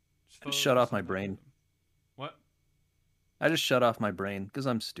 Just I just shut off focus my on that brain. rhythm. What? I just shut off my brain because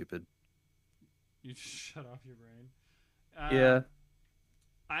I'm stupid. You just shut off your brain. Uh, Yeah,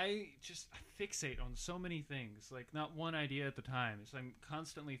 I fixate on so many things, like not one idea at the time. So I'm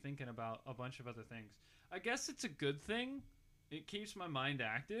constantly thinking about a bunch of other things. I guess it's a good thing. It keeps my mind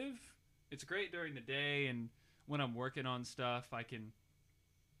active. It's great during the day, and when I'm working on stuff, I can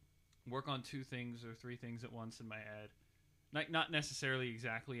work on two things or three things at once in my head. Like not necessarily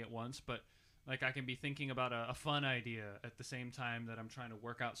exactly at once, but like I can be thinking about a fun idea at the same time that I'm trying to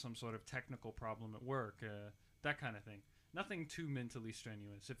work out some sort of technical problem at work, that kind of thing. Nothing too mentally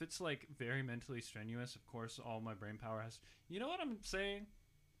strenuous. If it's like very mentally strenuous, of course, all my brain power has. You know what I'm saying?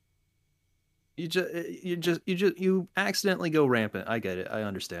 you accidentally go rampant. I get it. I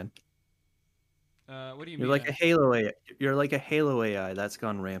understand. What do you You're mean? like a Halo AI. You're like a Halo AI that's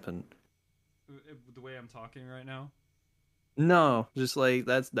gone rampant. The way I'm talking right now? No, just like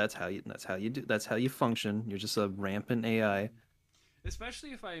that's how you function. You're just a rampant AI. Mm.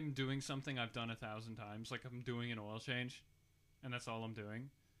 Especially if I'm doing something I've done 1,000 times, like I'm doing an oil change, and that's all I'm doing.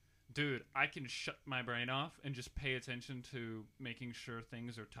 Dude, I can shut my brain off and just pay attention to making sure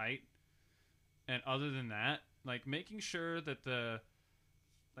things are tight. And other than that, like making sure that the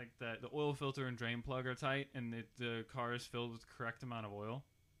oil filter and drain plug are tight and the car is filled with the correct amount of oil.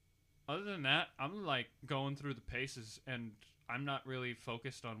 Other than that, I'm like going through the paces and I'm not really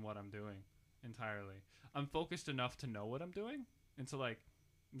focused on what I'm doing entirely. I'm focused enough to know what I'm doing and to like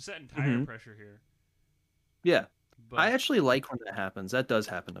I'm setting tire Hmm. pressure here, Yeah, I but actually like when that happens. That does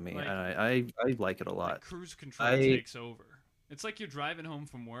happen to me, and like I like it a like lot. cruise control I takes over. It's like you're driving home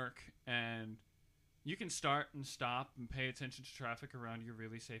from work and you can start and stop and pay attention to traffic around you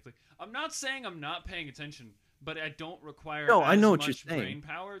really safely. I'm not saying I'm not paying attention, but I don't require no, I know as what you're much saying. brain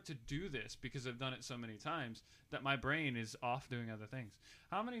power to do this because I've done it so many times that my brain is off doing other things.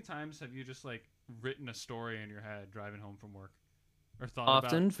 How many times have you just like written a story in your head driving home from work or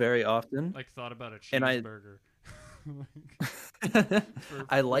Often, very often, thought about a and cheeseburger like, for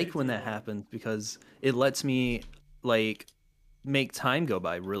I way like when too that long? happens because it lets me like make time go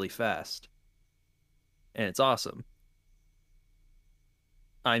by really fast, and it's awesome.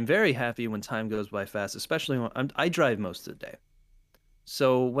 I'm very happy when time goes by fast, especially when I drive most of the day.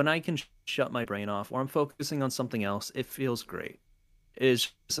 So when I can shut my brain off or I'm focusing on something else, it feels great. It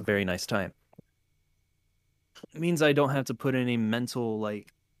is just a very nice time. It means I don't have to put any mental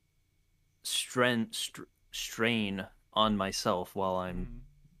like strain on myself while I'm Mm,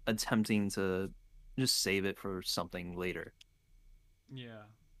 attempting to just save it for something later. yeah.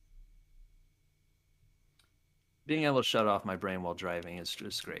 Being able to shut off my brain while driving is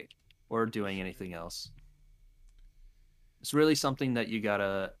just great, or For doing sure. anything else. It's really something that you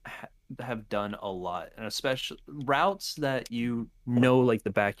gotta have done a lot, and especially routes that you know like the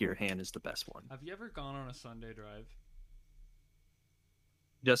back of your hand is the best one. Have you ever gone on a Sunday drive?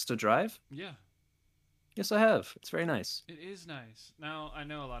 Just to drive? Yeah, Yes, I have. It's very nice. it is nice. Now, I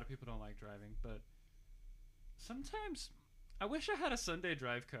know a lot of people don't like driving, but sometimes I wish I had a Sunday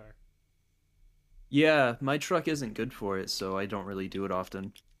drive car. Yeah, my truck isn't good for it, so I don't really do it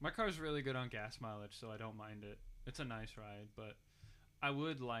often. My car's really good on gas mileage, so I don't mind it. It's a nice ride, but I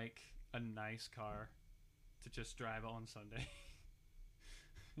would like a nice car to just drive on Sunday.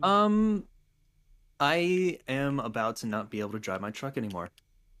 Um, I am about to not be able to drive my truck anymore.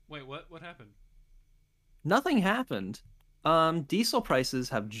 Wait, what? What happened? Nothing happened. Diesel prices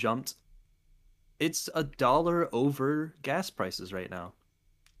have jumped. It's $1 over gas prices right now.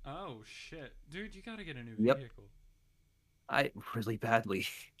 Oh shit, dude, you gotta get a new Yep. vehicle. I really badly.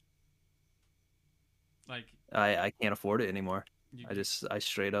 Like I can't afford it anymore. you I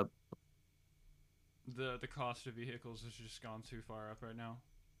straight up. the cost of vehicles has just gone too far up right now.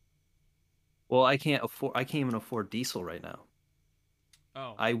 Well, I can't even afford diesel right now.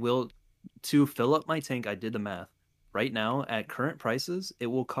 Oh, I will to fill up my tank, I did the math. Right now, at current prices, it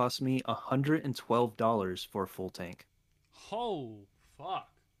will cost me $112 for a full tank. oh, fuck.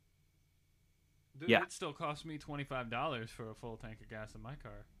 Dude, Yeah, it still cost me $25 for a full tank of gas in my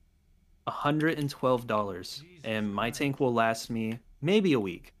car. $112. Jesus And my Christ. tank will last me maybe a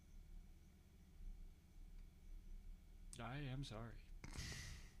week. I am sorry.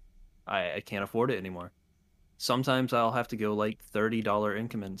 I can't afford it anymore. Sometimes I'll have to go like $30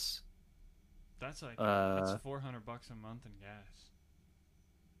 increments. That's Uh, $400 a month in gas.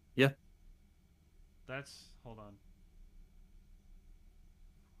 yeah, That's hold on.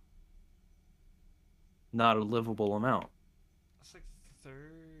 not a livable amount. That's like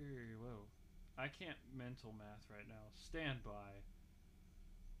 30. Whoa. I can't mental math right now. Stand by.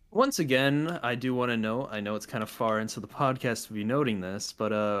 Once again, I do want to know. I know it's kind of far into the podcast to be noting this,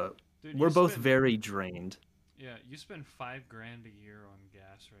 but Dude, we're both very drained. you spend 5 grand a year on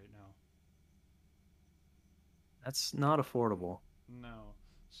gas right now. That's not affordable. No.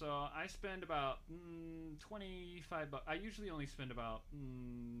 So I spend about 25 bucks. I usually only spend about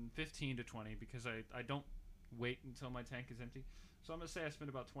 15 to 20 because I don't wait until my tank is empty. So I'm going to say I spend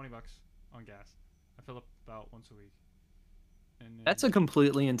about 20 bucks on gas. I fill up about once a week. And That's a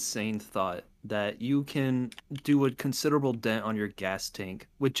completely insane thought that you can do a considerable dent on your gas tank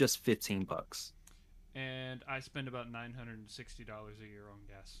with just 15 bucks. and I spend about $960 a year on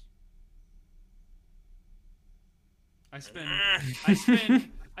gas. I spend I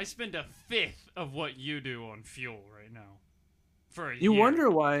spend I spend a fifth of what you do on fuel right now for a You year. wonder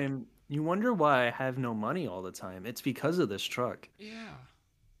why I have no money all the time. It's because of this truck. Yeah.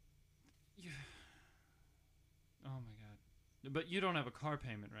 Yeah. Oh my god. But you don't have a car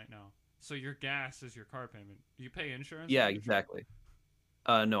payment right now. So your gas is your car payment. Do you pay insurance? Yeah, on your truck? exactly.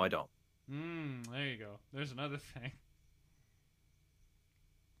 No, I don't. There you go. There's another thing.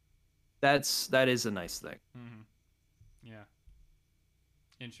 That is a nice thing. Mm-hmm. Yeah.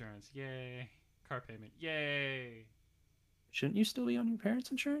 Insurance. Yay. Car payment. Yay. Shouldn't you still be on your parents'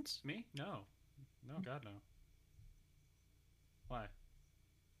 insurance? Me? No. No, God, no. Why?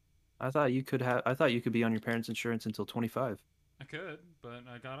 I thought you could be on your parents' insurance until 25. I could, but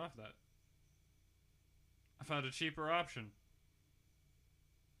I got off that. I found a cheaper option.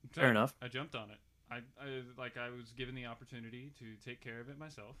 Fair enough. I jumped on it. I was given the opportunity to take care of it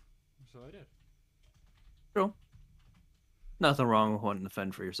myself, so I did. True. Nothing wrong with wanting to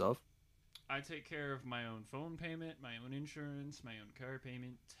fend for yourself. I take care of my own phone payment, my own insurance, my own car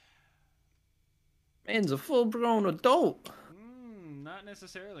payment. Man's a full-grown adult. Not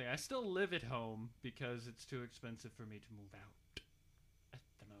necessarily. I still live at home because it's too expensive for me to move out at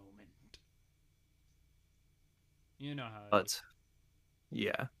the moment. You know how it is. But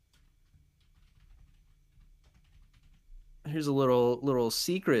yeah. Here's a little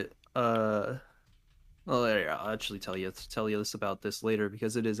secret. Well, I'll actually tell you this about this later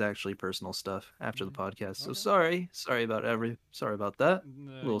because it is actually personal stuff after the podcast. So Okay. sorry about that.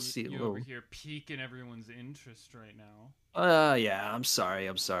 You over here piquing everyone's interest right now. Yeah, I'm sorry.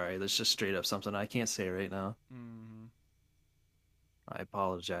 That's just straight up something I can't say right now. Mm-hmm. I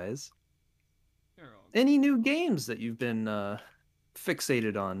apologize. You're all good. Any new games that you've been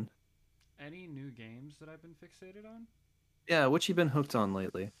fixated on? Any new games that I've been fixated on? Yeah, what you been hooked on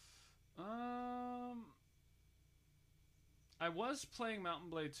lately? I was playing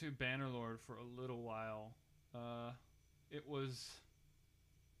Mountain Blade 2 Bannerlord for a little while. It was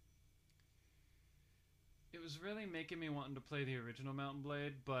really making me wanting to play the original Mountain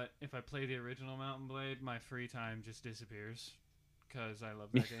Blade, but if I play the original Mountain Blade, my free time just disappears because I love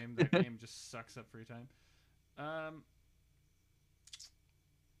that game. That game just sucks up free time.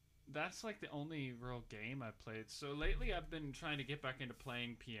 That's like the only real game I've played. So lately I've been trying to get back into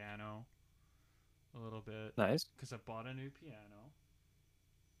playing piano a little bit. Nice. Because I bought a new piano.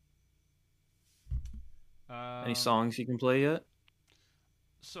 Any songs you can play yet?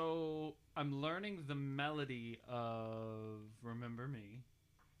 So I'm learning the melody of Remember Me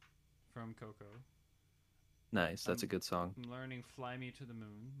from Coco. Nice, that's a good song. I'm learning Fly Me to the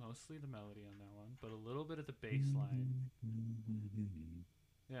Moon, mostly the melody on that one, but a little bit of the bass line.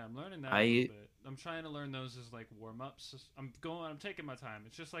 Yeah, I'm learning that a little bit. I'm trying to learn those as like warm-ups. I'm taking my time.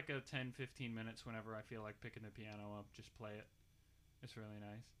 It's just like a 10-15 minutes whenever I feel like picking the piano up, just play it. It's really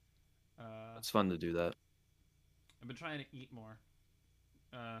nice. It's fun to do that. I've been trying to eat more.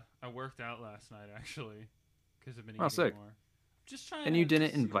 I worked out last night actually because I've been eating sick. more. Just trying. And you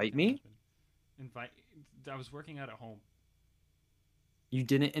didn't invite me? I was working out at home. You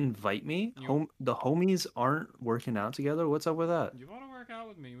didn't invite me? The homies aren't working out together? What's up with that? You want to work out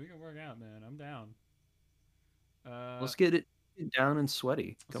with me? We can work out, man. I'm down. Let's get it down and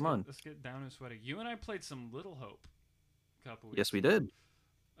sweaty. Come on. Let's get down and sweaty. You and I played some Little Hope a couple weeks Yes, we ago. did.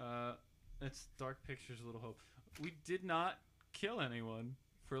 It's Dark Pictures Little Hope. We did not kill anyone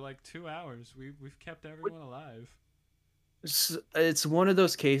for like 2 hours. We've kept everyone alive. It's one of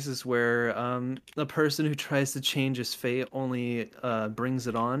those cases where the person who tries to change his fate only brings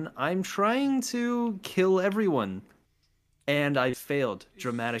it on. I'm trying to kill everyone, and I failed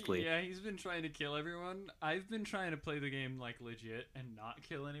dramatically. Yeah, he's been trying to kill everyone. I've been trying to play the game like legit and not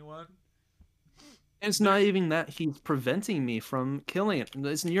kill anyone. It's not even that he's preventing me from killing it.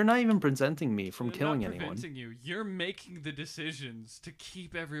 You're not even preventing me from killing anyone. Preventing you. You're making the decisions to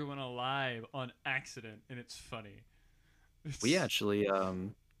keep everyone alive on accident, and it's funny. We actually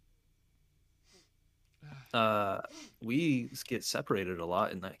Uh, we get separated a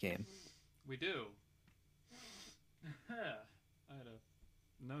lot in that game. We do. I had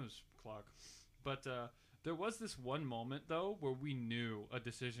a nose clog. But there was this one moment though where we knew a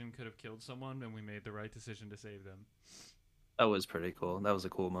decision could have killed someone, and we made the right decision to save them. That was pretty cool. That was a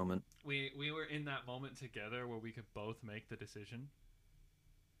cool moment. We were in that moment together where we could both make the decision,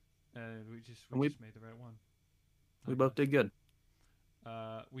 and we And we just made the right one. we both did good.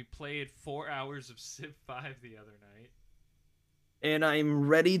 We played 4 hours of Civ 5 the other night. And I'm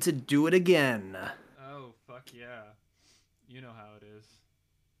ready to do it again. Oh fuck yeah! You know how it is.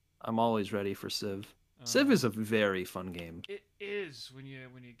 I'm always ready for Civ. Civ Um, is a very fun game. It is when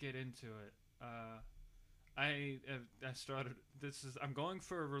you get into it. I started. This is I'm going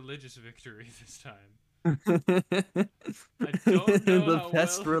for a religious victory this time. I don't know The how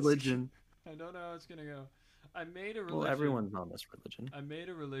best well religion. I don't know how it's gonna go. I made a Well, religion. everyone's on this religion. I made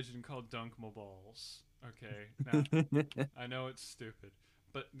a religion called Dunk My Balls. Okay, now I know it's stupid,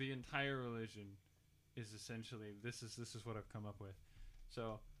 but the entire religion is essentially this is what I've come up with.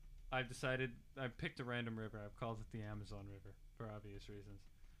 So I've decided I picked a random river. I've called it the Amazon River for obvious reasons,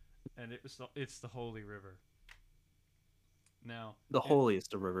 and it's the holy river. Now The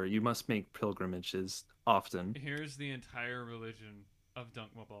holiest of river. You must make pilgrimages often. here's the entire religion of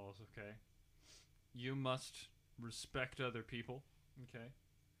Dunk My Balls. Okay, you must respect other people. Okay,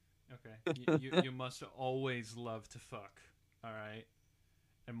 okay. You must always love to fuck. All right,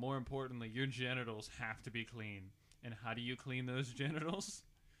 and more importantly, your genitals have to be clean. And how do you clean those genitals?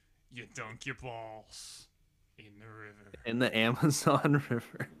 You dunk your balls in the river. In the Amazon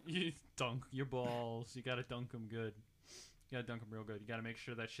River. You dunk your balls. You gotta dunk them good. You gotta dunk them real good. You gotta make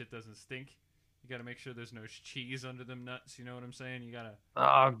sure that shit doesn't stink. You gotta make sure there's no cheese under them nuts. You know what I'm saying? You gotta,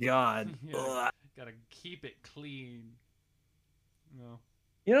 Oh God. you gotta, Ugh. gotta keep it clean. No.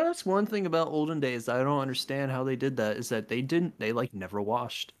 You know, that's one thing about olden days that I don't understand how they did that is that they like never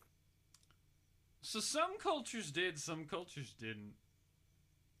washed. So some cultures did, some cultures didn't.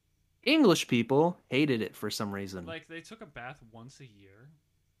 English people hated it for some reason. Like they took a bath once a year.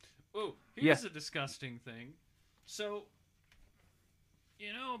 Oh, Yeah. here's a disgusting thing. So,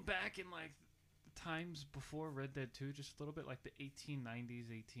 back in like the times before Red Dead 2, just a little bit like the 1890s,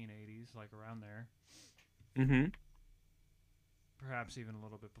 1880s, like around there, Mm-hmm. perhaps even a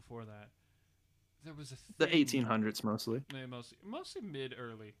little bit before that. There was a The thing, 1800s mostly. mostly mid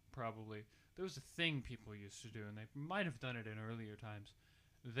early probably. There was a thing people used to do, and they might have done it in earlier times.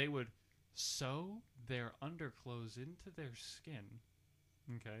 They would sew their underclothes into their skin.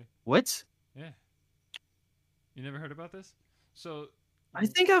 Okay, What? yeah. You never heard about this? So, I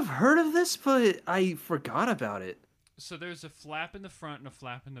think I've heard of this, but I forgot about it. so there's a flap in the front and a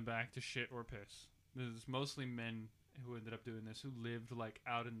flap in the back to shit or piss. There's mostly men who ended up doing this, who lived like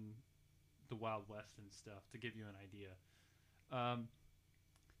out in the Wild West and stuff. To give you an idea,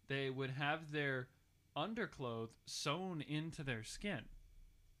 they would have their underclothes sewn into their skin,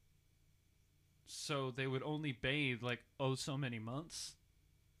 so they would only bathe like so many months.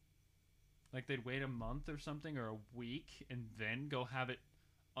 Like they'd wait a month or something or a week and then go have it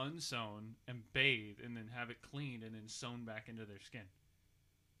unsewn and bathe and then have it cleaned and then sewn back into their skin.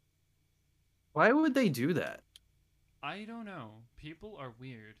 Why would they do that? I don't know. People are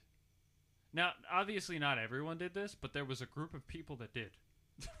weird. Now, obviously not everyone did this, but there was a group of people that did.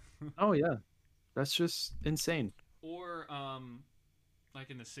 Oh yeah. That's just insane. Or like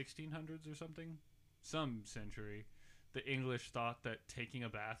in the 1600s or something, some century, the English thought that taking a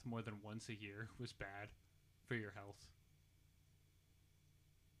bath more than once a year was bad for your health.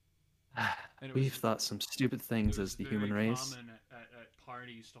 And it We've was thought some stupid it things was as the very human race. common at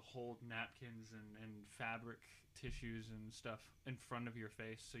parties to hold napkins and fabric tissues and stuff in front of your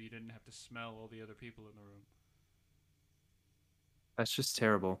face so you didn't have to smell all the other people in the room. That's just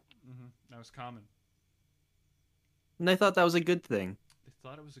terrible. That was common. And they thought that was a good thing. They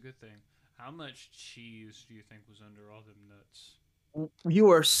thought it was a good thing. How much cheese do you think was under all them nuts? You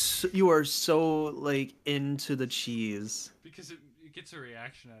are so like into the cheese. Because it gets a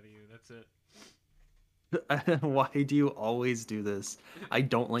reaction out of you. That's it. Why do you always do this? I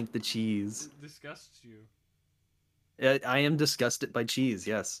don't like the cheese. It disgusts you. I am disgusted by cheese.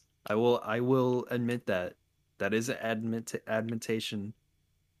 Yes, I will admit that. That is an admitation.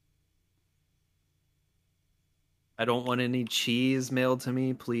 I don't want any cheese mailed to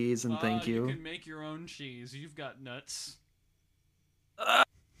me, please and thank You you. can make your own cheese. You've got nuts. Ah,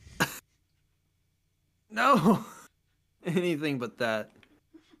 no, anything but that.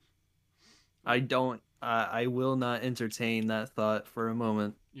 I don't. I will not entertain that thought for a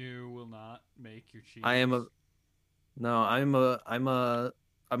moment. You will not make your cheese. I am a no. I'm a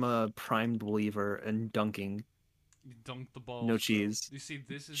I'm a prime believer in dunking, You dunk the no balls, bro. cheese. You see,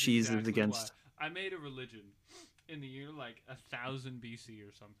 this is Cheese is exactly why against. I made a religion in the year like 1000 BC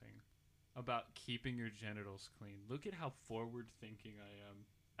or something about keeping your genitals clean. Look at how forward thinking I am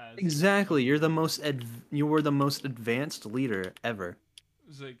as a Exactly. believer. You were the most advanced leader ever.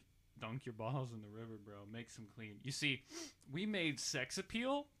 It's like dunk your balls in the river, bro. Makes them clean. You see, we made sex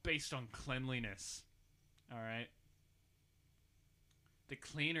appeal based on cleanliness. All right. The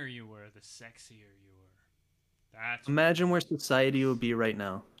cleaner you were, the sexier you were. That's what we Imagine where did. society would be right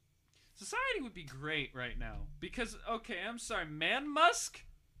now. Society would be great right now because okay, I'm sorry, man musk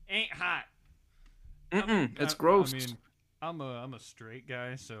ain't hot. It's I gross. mean, I'm a straight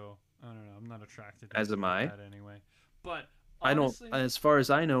guy, so I don't know. I'm not attracted to As anything am like I. that anyway. But I don't. honestly, As far as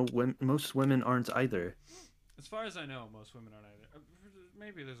I know, most women aren't either. as far as I know, most women aren't either.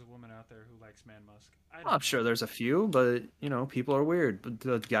 Maybe there's a woman out there who likes man musk. I don't I'm know. sure there's a few, but people are weird. But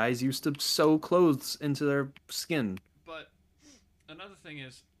the guys used to sew clothes into their skin. But another thing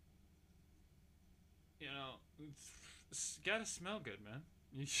is, you know, it's gotta smell good, man.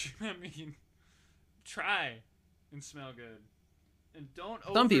 You should, I mean, try and smell good, and don't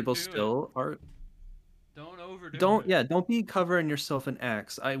Some people overdo it. still are. Don't overdo Don't it. Yeah. Don't be covering yourself in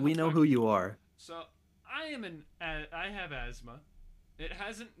Axe. We know who Okay. you are. So I have asthma. It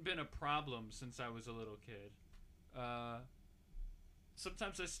hasn't been a problem since I was a little kid. Uh,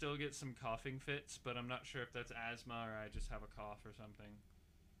 Sometimes I still get some coughing fits, but I'm not sure if that's asthma or I just have a cough or something.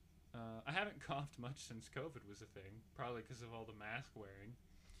 I haven't coughed much since COVID was a thing, probably because of all the mask wearing.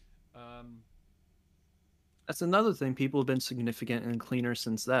 Um, That's another thing. People have been significant and cleaner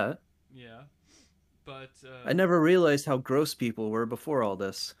since that. yeah, but I never realized how gross people were before all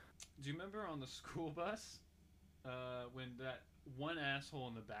this. do you remember on the school bus when that one asshole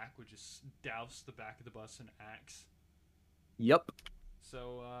in the back would just douse the back of the bus in Axe? Yep.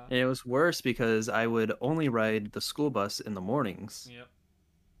 So, And it was worse because I would only ride the school bus in the mornings. yep.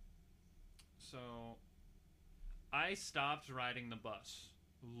 So I stopped riding the bus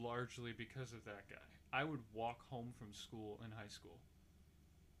largely because of that guy. I would walk home from school in high school.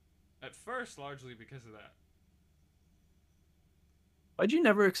 At first, largely because of that. Why'd you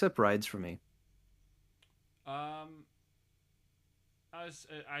never accept rides from me? Um, I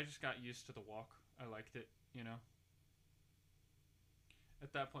just got used to the walk. I liked it, you know.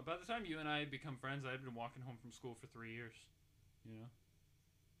 At that point, by the time you and I had become friends, I had been walking home from school for 3 years. You know,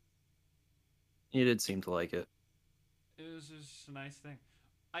 You did seem to like it. it was just a nice thing.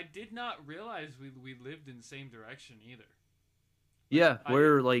 I did not realize we lived in the same direction either. Like Yeah,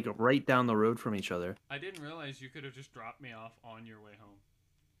 we're like right down the road from each other. I didn't realize you could have just dropped me off on your way home.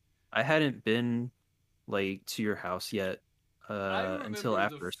 I hadn't been like to your house yet I until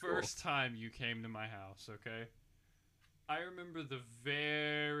remember the after school. first time you came to my house. Okay, I remember the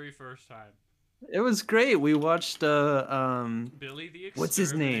very first time. It was great. We watched Billy the what's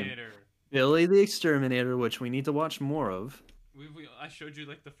his name? Exterminator. Billy the Exterminator, which we need to watch more of. I showed you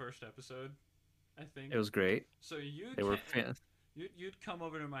like the first episode, I think. It was great. So They were fans. you'd come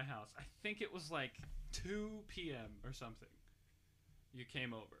over to my house. I think it was like 2 p.m. or something. You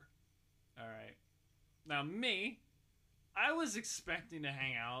came over. All right. Now me, I was expecting to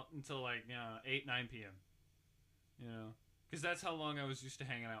hang out until like 8 9 p.m. You know, because that's how long I was used to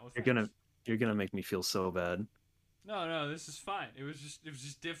hanging out with You're friends. gonna make me feel so bad. No, this is fine. It was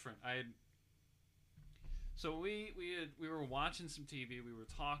just different. So we were watching some TV. We were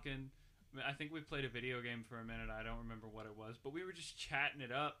talking. I think we played a video game for a minute. I don't remember what it was, but we were just chatting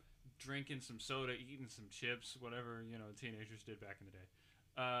it up, drinking some soda, eating some chips, whatever teenagers did back in the day.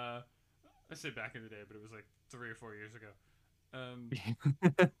 I say back in the day, but it was like 3 or 4 years ago.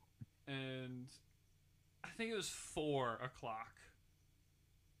 And I think it was 4 o'clock.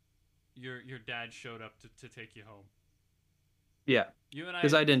 Your dad showed up to take you home. Yeah, You and I,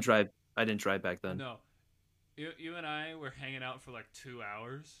 because I didn't drive. I didn't drive back then. no, you and I were hanging out for like 2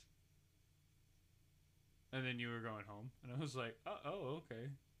 hours, and then you were going home, and I was like, oh, okay,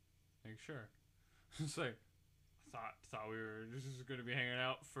 like sure. It's like thought we were just going to be hanging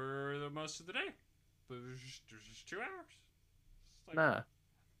out for the most of the day, but there's just 2 hours. It's like, Nah,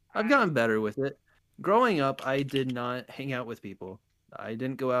 I've gotten better with it. Growing up, I did not hang out with people. I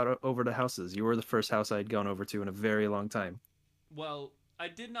didn't go out over to houses. You were the first house I'd gone over to in a very long time. Well, I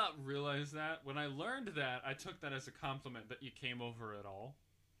did not realize that. When I learned that, I took that as a compliment that you came over at all.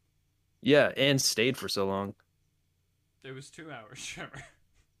 Yeah, and stayed for so long. It was 2 hours, Trevor.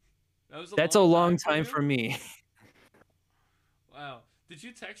 That was That's a long time time you? for me. Wow. Did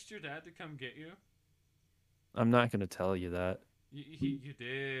you text your dad to come get you? I'm not gonna tell you that. You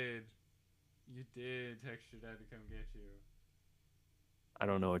did. You did text your dad to come get you. I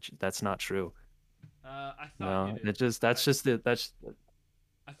don't know. That's not true. I thought you No, did. that's just I think that's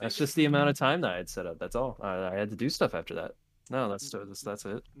it's just the amount of time that I had set up. That's all. I had to do stuff after that. No, that's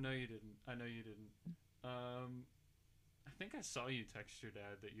it. no, you didn't. I know you didn't. Um, I think I saw you text your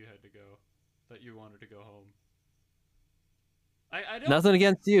dad that you had to go, that you wanted to go home. I don't. Nothing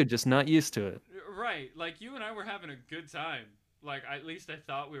against you, just not used to it. Right, like you and I were having a good time. Like at least I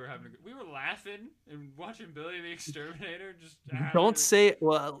thought we were having. We were laughing and watching Billy the Exterminator. Just Don't say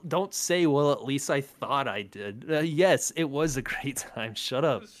well. Don't say well. At least I thought I did. Yes, it was a great time. Shut it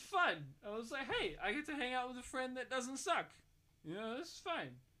up. was fun. I was like, hey, I get to hang out with a friend that doesn't suck. You know, this is fine.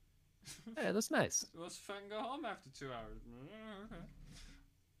 Yeah, that's nice. Let's fucking go home after 2 hours.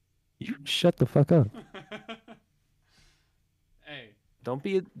 You shut the fuck up. Hey, Don't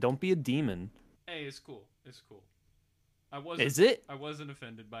be a demon. hey, it's cool. It's cool. I wasn't. Is it? I wasn't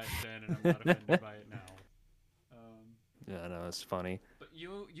offended by it then, and I'm not offended by it now. Yeah, no, it's funny. But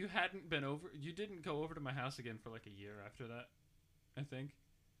you hadn't been over. You didn't go over to my house again for like a year after that, I think.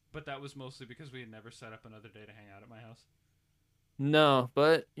 But that was mostly because we had never set up another day to hang out at my house. No,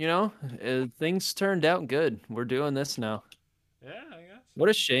 but things turned out good. We're doing this now. Yeah, I guess. What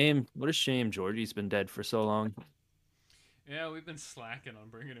a shame. What a shame. Georgie's been dead for so long. Yeah, we've been slacking on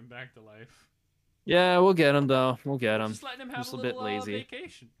bringing him back to life. Yeah, we'll get him though. We'll get him. Just letting him have Just a a little bit lazy.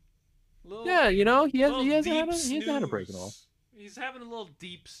 vacation. Little, Yeah, he little hasn't deep he hasn't had a break at all. snooze. He's having a little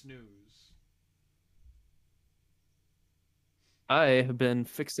deep snooze. I have been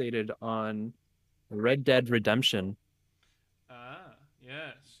fixated on Red Dead Redemption. Ah,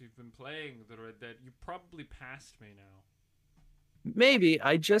 yes, you've been playing the Red Dead. You probably passed me now. Maybe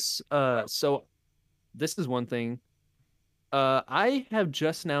I just so this is one thing. I have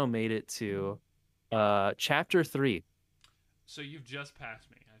just now made it to chapter 3. So you've just passed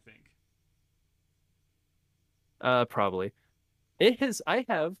me, I think. Probably. I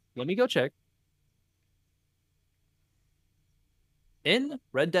have, let me go check. In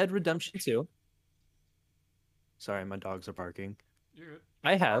Red Dead Redemption 2. Sorry, my dogs are barking. You're good.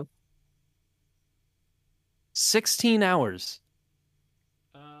 I have 16 hours.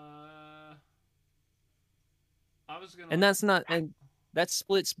 I was gonna. And that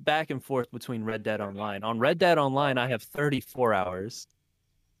splits back and forth between Red Dead Online. On Red Dead Online, I have 34 hours.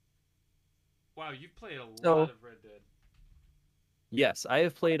 Wow, you've played a So, lot of Red Dead. yes, I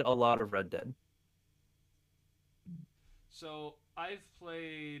have played a lot of Red Dead. So I've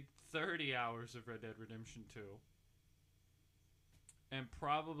played 30 hours of Red Dead Redemption 2, and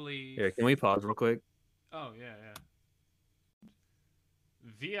probably. Here, can we pause real quick? Oh yeah, yeah.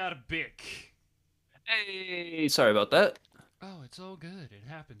 VR Bic. Hey, sorry about that. Oh, it's all good. It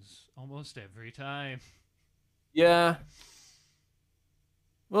happens almost every time. Yeah.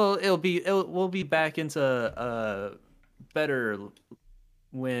 Well, we'll be back into better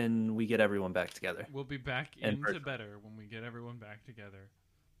when we get everyone back together. We'll be back In into person. better when we get everyone back together.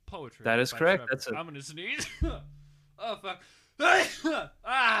 Poetry. That is by correct. Trevor. That's I'm gonna sneeze. Oh fuck.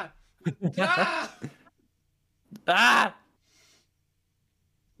 Ah! Ah! Ah!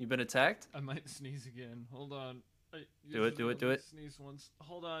 You been attacked? I might sneeze again. Hold on. Do it, do it, do usually it. Sneeze once.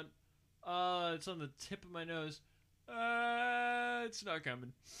 Hold on. It's on the tip of my nose. It's not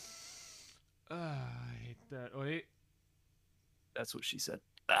coming. I hate that. Wait. That's what she said.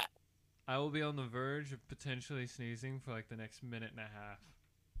 I will be on the verge of potentially sneezing for like the next minute and a half.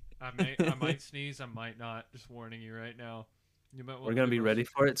 I might sneeze. I might not. Just warning you right now. You might. We're gonna be ready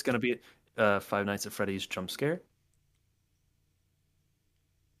for it. It's gonna be Five Nights at Freddy's jump scare.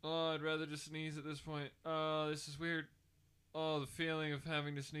 Oh, I'd rather just sneeze at this point. Oh, this is weird. Oh, the feeling of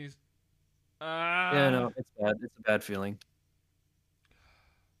having to sneeze. Ah. Yeah, no, it's bad. It's a bad feeling.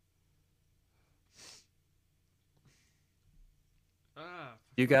 Ah.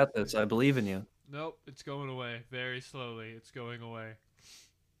 You got this. I believe in you. Nope, it's going away very slowly. It's going away.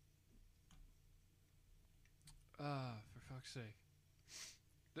 Ah, for fuck's sake.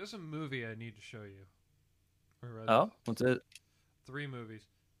 There's a movie I need to show you. Or rather, Oh, what's it? 3 movies.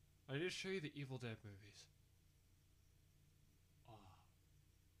 I need to show you the Evil Dead movies. Oh.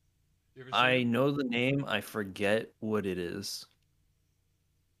 You ever seen I them? know the name. I forget what it is.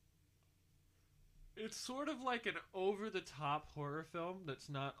 It's sort of like an over-the-top horror film that's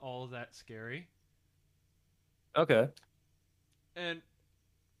not all that scary. Okay. And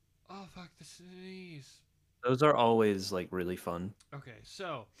oh fuck, the sneeze. Those are always like really fun. Okay,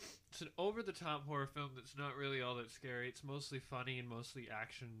 so it's an over-the-top horror film that's not really all that scary. It's mostly funny and mostly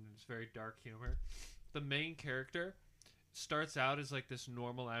action, and it's very dark humor. The main character starts out as like this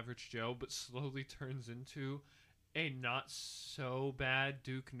normal average Joe, but slowly turns into a not so bad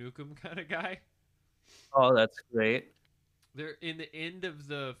Duke Nukem kind of guy. Oh, that's great. They're in the end of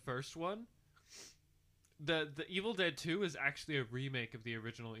the first one. The Evil Dead 2 is actually a remake of the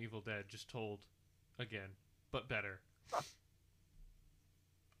original Evil Dead, just told again, but better.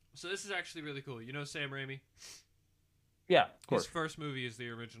 So this is actually really cool. You know Sam Raimi? Yeah, of His course. first movie is the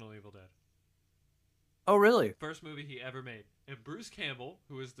original Evil Dead. Oh, really? First movie he ever made. And Bruce Campbell,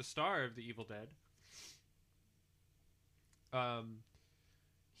 who is the star of the Evil Dead,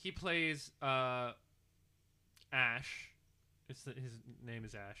 he plays Ash. His name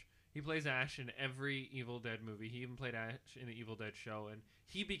is Ash. He plays Ash in every Evil Dead movie. He even played Ash in the Evil Dead show, and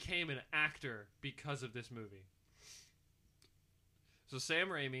he became an actor because of this movie. So Sam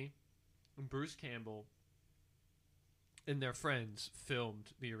Raimi and Bruce Campbell and their friends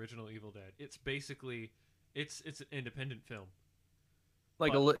filmed the original Evil Dead. It's basically it's an independent film.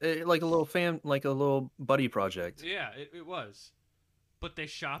 Like But- like a little buddy project. Yeah, it was. But they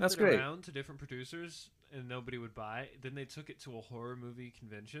shopped That's it great. around to different producers and nobody would buy. Then they took it to a horror movie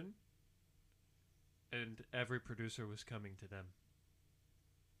convention and every producer was coming to them.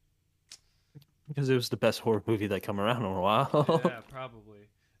 Because it was the best horror movie that come around in a while. Yeah, probably.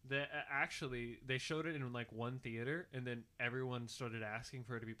 They showed it in like one theater and then everyone started asking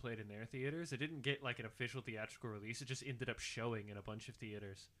for it to be played in their theaters. It didn't get like an official theatrical release. It just ended up showing in a bunch of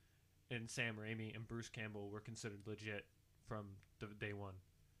theaters. And Sam Raimi and Bruce Campbell were considered legit from the day one.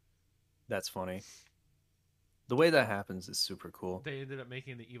 That's funny. The way that happens is super cool. They ended up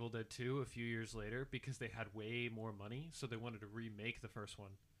making the Evil Dead 2 a few years later because they had way more money, so they wanted to remake the first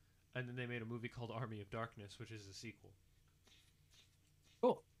one. And then they made a movie called Army of Darkness, which is a sequel.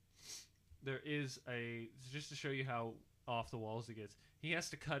 Cool. There is just to show you how off the walls it gets. He has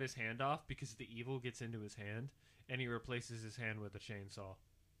to cut his hand off because the evil gets into his hand, and he replaces his hand with a chainsaw.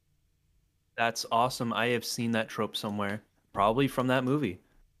 That's awesome. I have seen that trope somewhere. Probably from that movie.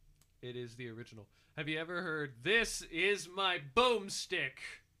 It is the original. Have you ever heard, "This is my boomstick"?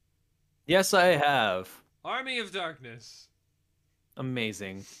 Yes, I have. Army of Darkness.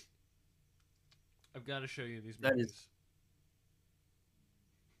 Amazing. I've got to show you these That movies. is-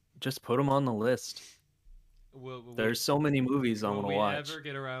 Just put them on the list. There's so many movies I will want to we watch. ever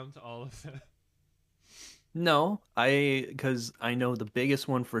get around to all of them? No, because I know the biggest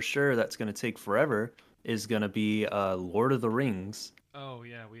one for sure that's going to take forever is going to be Lord of the Rings. Oh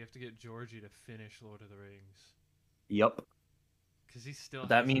yeah, we have to get Georgie to finish Lord of the Rings Yup. because he still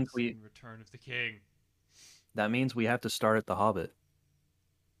That hasn't means we- seen Return of the King. That means we have to start at The Hobbit.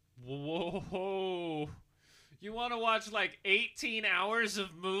 Whoa! You want to watch like 18 hours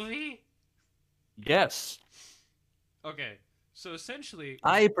of movie? Yes. Okay, so essentially,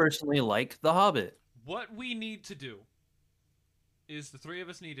 I personally like The Hobbit. what we need to do is the three of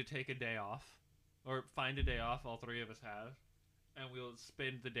us need to take a day off, or find a day off. All three of us have, and we'll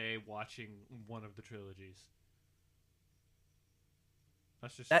spend the day watching one of the trilogies.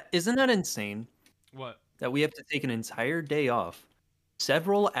 That's just Isn't that insane? what That we have to take an entire day off,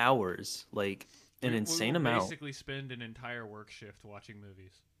 several hours, like an we insane will amount. Basically, spend an entire work shift watching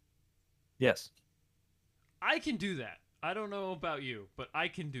movies. Yes. I can do that. I don't know about you, but I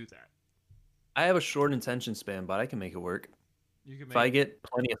can do that. I have a short attention span, but I can make it work. You can If I get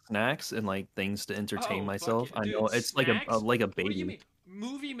plenty of snacks and like things to Oh, entertain fuck myself, yeah. I Dude, know it's snacks? like a What do you baby. mean?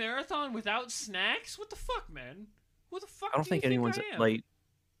 Movie marathon without snacks? What the fuck, man? What the fuck? I don't do think you anyone's I am? like,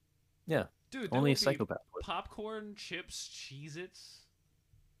 yeah, dude. There only a will be psychopath would. popcorn, chips, Cheez-Its,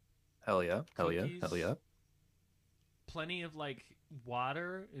 Hell yeah, hell yeah, hell cookies. yeah. plenty of like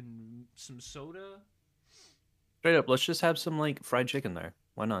water and some soda. Straight up, let's just have some like fried chicken there.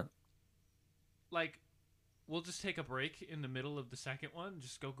 Why not? Like, we'll just take a break in the middle of the second one.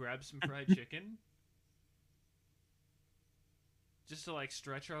 Just go grab some fried chicken. Just to like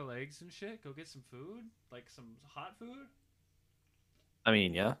stretch our legs and shit. Go get some food, like some hot food. I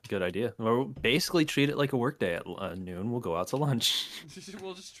mean, yeah, good idea. We'll basically treat it like a work day at noon. We'll go out to lunch.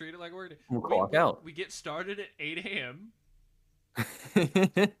 We'll just treat it like work day. We'll clock out. We get started at 8 a.m.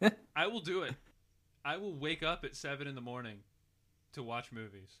 I will do it. I will wake up at 7 in the morning to watch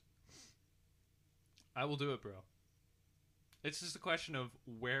movies. I will do it, bro. It's just a question of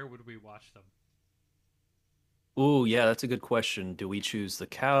where would we watch them? Ooh, yeah, that's a good question. Do we choose the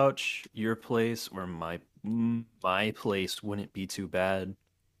couch, your place, or my place? Wouldn't be too bad.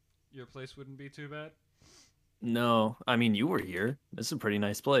 Your place wouldn't be too bad? No, I mean you were here. It's a pretty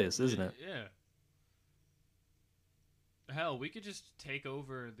nice place, isn't it? Yeah. Hell, we could just take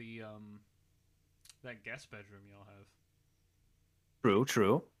over the that guest bedroom y'all have. True,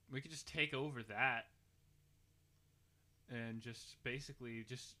 true. We could just take over that and just basically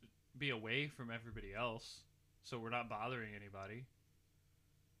just be away from everybody else so we're not bothering anybody.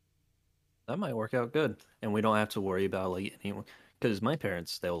 That might work out good, and we don't have to worry about like anyone. Because my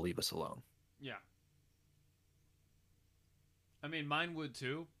parents, they'll leave us alone. Yeah. I mean, mine would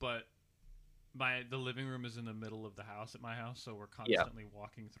too, but the living room is in the middle of the house at my house, so we're Yeah. constantly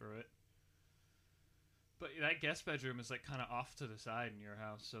walking through it. But that guest bedroom is like kind of off to the side in your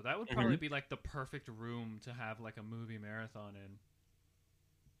house, so that would probably Hmm. be like the perfect room to have like a movie marathon in.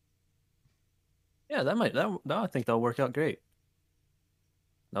 Yeah, that I think that'll work out great.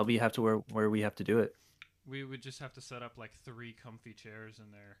 That'll be have to where we have to do it. We would just have to set up like 3 comfy chairs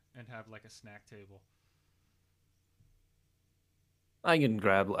in there and have like a snack table. I can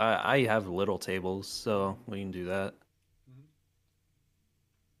grab. I have little tables, so we can do that. Mm-hmm.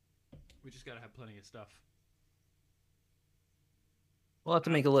 We just gotta have plenty of stuff. We'll have to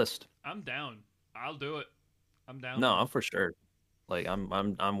I, make a list. I'm down. I'll do it. I'm down No, for it. I'm for sure. Like I'm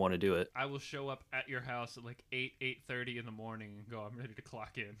want to do it. I will show up at your house at like 8:30 in the morning and go. I'm ready to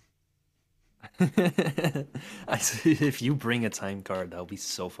clock in. If you bring a time card, that'll be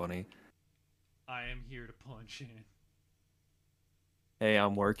so funny. I am here to punch in. Hey,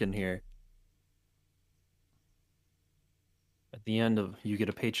 I'm working here. At the end of you get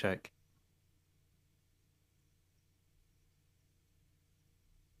a paycheck.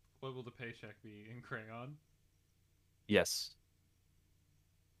 What will the paycheck be in crayon? Yes.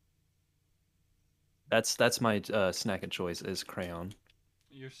 That's my snack of choice is crayon.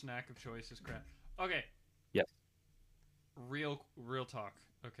 Your snack of choice is crayon. Okay, Yes. real talk.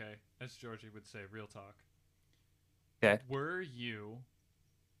 Okay, as Georgie would say, real talk. Okay. Were you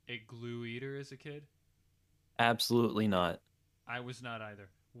a glue eater as a kid? Absolutely not. I was not either.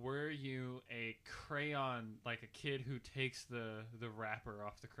 Were you a crayon, like a kid who takes the wrapper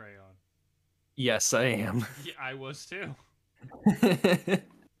off the crayon? Yes, I am. Yeah, I was too.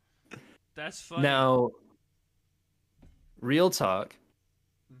 That's funny. Now, real talk.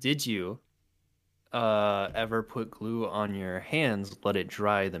 Mhm. Did you ever put glue on your hands, let it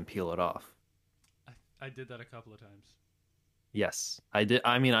dry, then peel it off? I did that a couple of times. Yes, I did.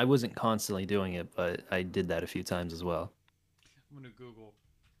 I mean, I wasn't constantly doing it, but I did that a few times as well. I'm gonna Google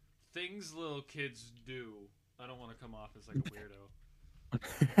things little kids do. I don't want to come off as like a weirdo.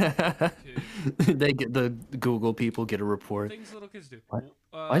 They get the Google people get a report. Things little kids do. What?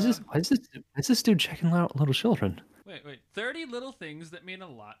 Why is this dude checking out little children? Wait. 30 little things that mean a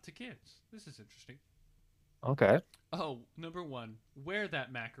lot to kids. This is interesting. Okay. Oh, number 1. Wear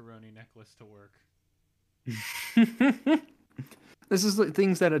that macaroni necklace to work. This is like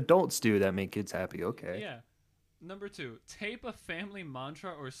things that adults do that make kids happy. Okay. Yeah. Number 2. Tape a family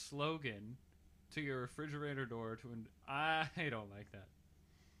mantra or slogan to your refrigerator door I don't like that.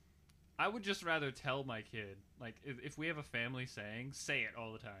 I would just rather tell my kid, like, if we have a family saying, say it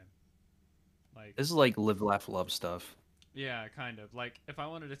all the time. Like, This is like live, laugh, love stuff. yeah, kind of. Like, if I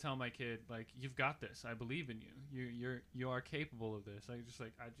wanted to tell my kid, like, you've got this. I believe in you. You are capable of this.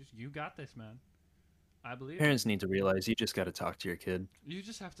 You got this, man. I believe in Parents need to realize you just got to talk to your kid. you. You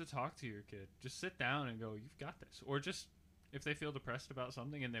just have to talk to your kid. Just sit down and go, you've got this. Or just, if they feel depressed about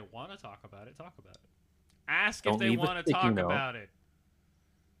something and they want to talk about it, talk about it. Ask if Don't they leave a want to sticky talk note. about it.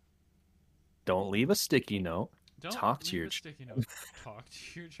 Don't leave a sticky note. Don't Talk to leave your a sticky note. Talk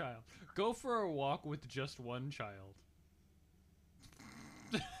to your child. Go for a walk with just one child.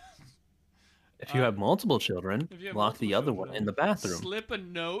 If you have multiple children, if you have lock the multiple other children, one in the bathroom. Slip a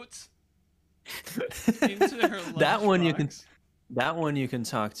note into her That one you can lunchbox. that one you can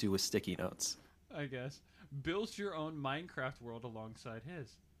talk to with sticky notes. I guess. Build your own Minecraft world alongside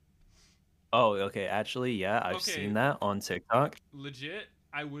his. Oh, okay. Actually, yeah, I've Okay. seen that on TikTok. Legit,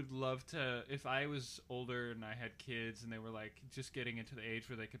 I would love to, if I was older and I had kids and they were like just getting into the age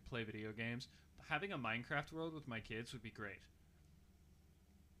where they could play video games, having a Minecraft world with my kids would be great.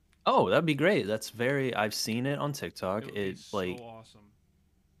 Oh, that'd be great. I've seen it on TikTok. It would be It so like awesome.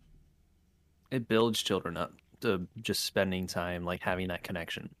 it builds children up to just spending time like having that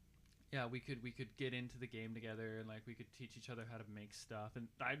connection. Yeah, we could get into the game together and like we could teach each other how to make stuff, and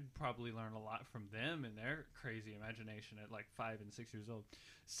I'd probably learn a lot from them and their crazy imagination at like 5 and 6 years old.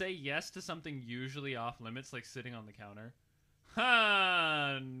 Say yes to something usually off limits, like sitting on the counter.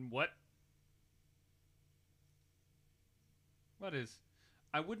 What? What is?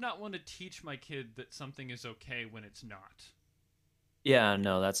 I would not want to teach my kid that something is okay when it's not. Yeah,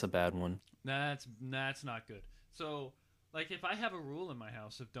 no, that's a bad one. That's not good. So, like, if I have a rule in my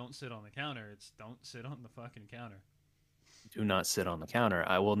house of don't sit on the counter, it's don't sit on the fucking counter. Do not sit on the counter.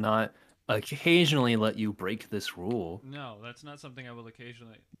 I will not occasionally let you break this rule. No, that's not something I will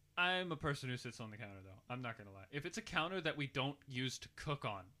occasionally. I'm a person who sits on the counter, though. I'm not gonna lie. If it's a counter that we don't use to cook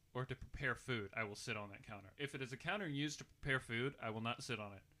on or to prepare food, I will sit on that counter. If it is a counter used to prepare food, I will not sit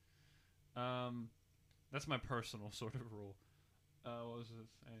on it. Um, that's my personal sort of rule. What was this?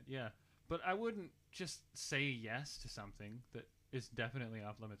 Yeah, but I wouldn't just say yes to something that is definitely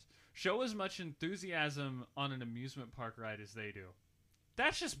off limits. Show as much enthusiasm on an amusement park ride as they do.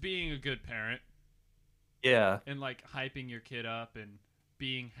 That's just being a good parent Yeah. and like hyping your kid up and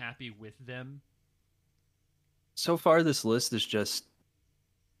being happy with them. So far, this list is just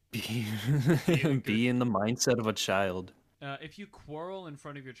be, Being a good. be in the mindset of a child. If you quarrel in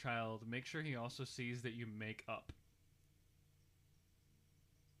front of your child, make sure he also sees that you make up.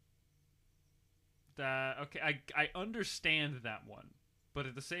 That okay, I understand that one, but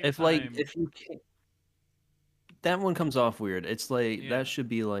at the same If like time, if you can't, that one comes off weird. It's like yeah, that should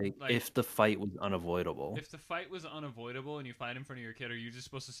be like like if the fight was unavoidable. if the fight was unavoidable and you fight in front of your kid, are you just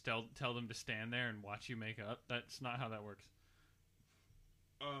supposed to tell them to stand there and watch you make up? That's not how that works.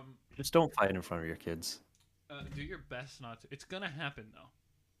 Um, Just don't fight in front of your kids. do your best not to. It's gonna happen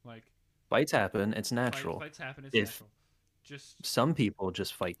though. Like Fights happen. It's natural. fights happen. It's If natural. Just some people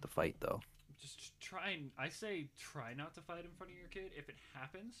just fight the fight though. just try and I say try not to fight in front of your kid. If it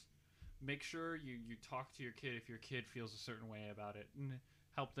happens, make sure you talk to your kid if your kid feels a certain way about it and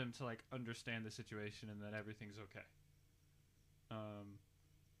help them to like understand the situation and that everything's okay. Um,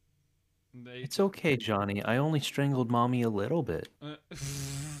 they It's okay, Johnny. I only strangled mommy a little bit. uh,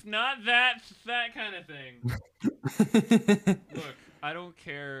 not that kind of thing. Look, I don't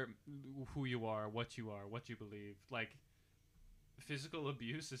care who you are, what you believe. Like physical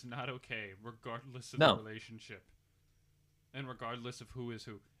abuse is not okay, regardless of the No. relationship and regardless of who is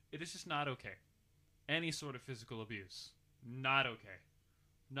who. It is just not okay. Any sort of physical abuse, not okay,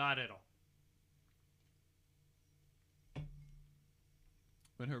 not at all.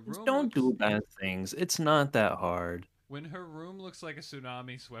 When her Just room don't looks do bad things. It's not that hard. when her room looks like a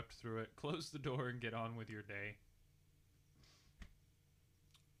tsunami swept through it, close the door and get on with your day.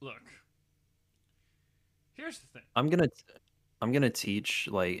 Look, here's the thing. I'm gonna teach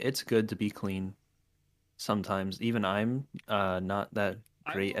like it's good to be clean sometimes. Even I'm not that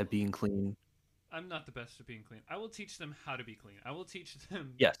I great will at being clean. I'm not the best at being clean. I will teach them how to be clean. I will teach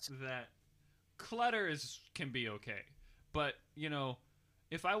them Yes. that clutter is can be okay. But,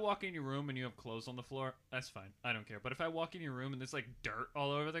 if I walk in your room and you have clothes on the floor, that's fine. I don't care. But if I walk in your room and there's like dirt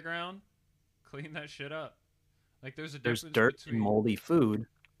all over the ground, clean that shit up. Like there's a There's difference dirt and between moldy food.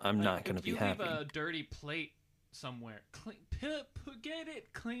 I'm like not gonna if be you leave happy. a dirty plate somewhere, get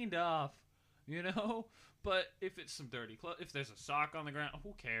it cleaned off, you know? But if it's some dirty clothes, if there's a sock on the ground,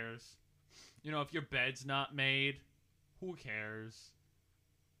 who cares? If your bed's not made, who cares?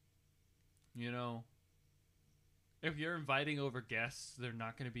 You know, if you're inviting over guests, they're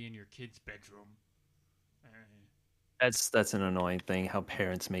not going to be in your kid's bedroom. Eh. That's an annoying thing. How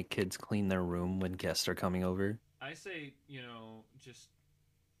parents make kids clean their room when guests are coming over. I say, just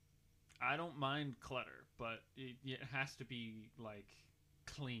I don't mind clutter, but it has to be like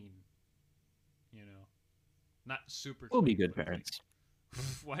clean. You know, not super We'll be clean, good but clean. parents.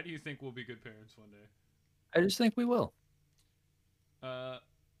 Why do you think we'll be good parents one day? I just think we will. Uh,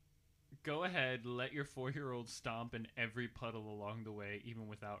 Go ahead, let your 4-year-old stomp in every puddle along the way, even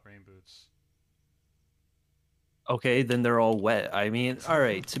without rain boots. Okay, then they're all wet. I mean, all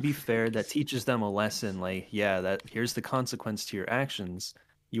right, to be fair, that teaches them a lesson. Like, yeah, that here's the consequence to your actions.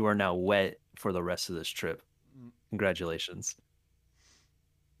 You are now wet for the rest of this trip. Mm. Congratulations.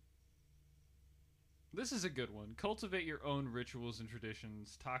 This is a good one. Cultivate your own rituals and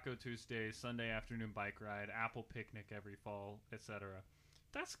traditions. Taco Tuesday, Sunday afternoon bike ride, apple picnic every fall, etc.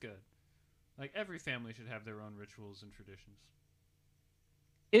 That's good. Like every family should have their own rituals and traditions.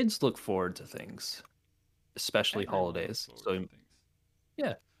 Kids look forward to things, especially Everyone looks holidays. forward So, to things.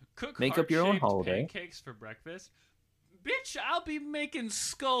 yeah, Cook make up your own heart-shaped holiday. pancakes for breakfast. Bitch, I'll be making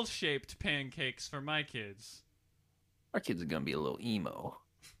skull-shaped pancakes for my kids. Our kids are gonna be a little emo.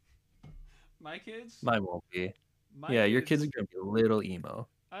 My kids? Mine won't be. My Yeah, your kids kids are gonna be a little emo.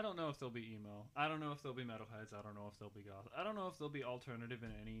 I don't know if they'll be emo. I don't know if they'll be metalheads. I don't know if they'll be goth. I don't know if they'll be alternative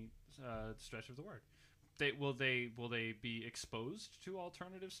in any stretch of the word. They be exposed to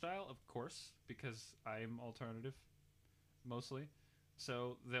alternative style? Of course, because I'm alternative mostly.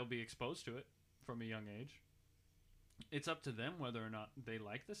 So they'll be exposed to it from a young age. It's up to them whether or not they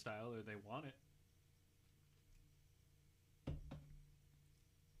like the style or they want it.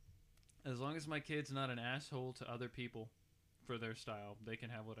 As long as my kid's not an asshole to other people for their style, they can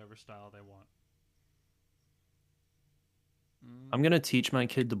have whatever style they want. I'm gonna teach my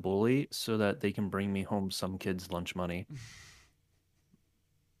kid to bully so that they can bring me home some kids' lunch money.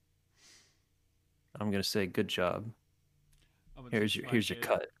 I'm gonna say, good job. Here's your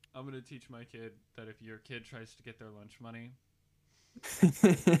cut. I'm gonna teach my kid that if your kid tries to get their lunch money,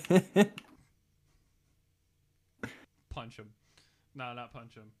 Punch him. No, not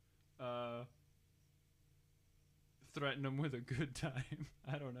punch him. Uh, threaten him with a good time.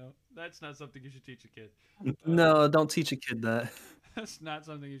 I don't know. That's not something you should teach a kid. No, don't teach a kid that. That's not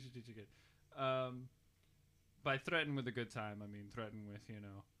something you should teach a kid. Um, by threaten with a good time, I mean threaten with,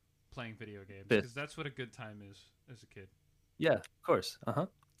 playing video games. Because Fist. that's what a good time is as a kid. Yeah, of course. Uh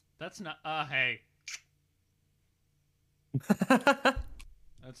That's not, hey, huh.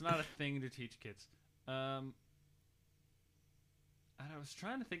 that's not a thing to teach kids. Um, I was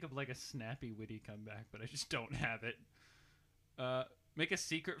trying to think of like a snappy, witty comeback, but I just don't have it. Uh, make a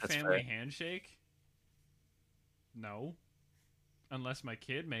secret That's family fair. handshake? No. Unless my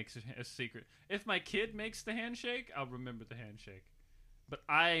kid makes a secret. If my kid makes the handshake, I'll remember the handshake. But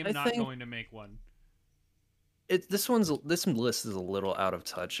I am I not think going to make one. this list is a little out of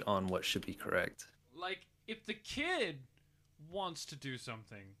touch on what should be correct. Like, if the kid wants to do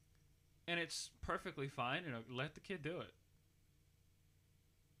something and it's perfectly fine, let the kid do it.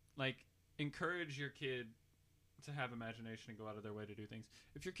 Like, encourage your kid to have imagination and go out of their way to do things.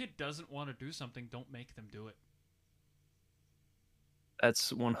 If your kid doesn't want to do something, don't make them do it.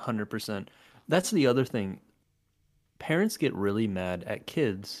 That's 100%. That's the other thing. Parents get really mad at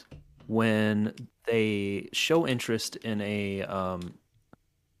kids when they show interest in a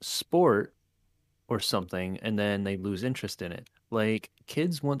sport or something and then they lose interest in it. Like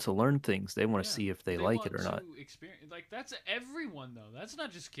kids want to learn things. They want to Yeah. see if they They like it want or not. to experience. Like, that's everyone, though. That's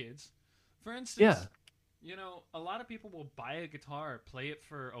not just kids. For Yeah, instance, a lot of people will buy a guitar, play it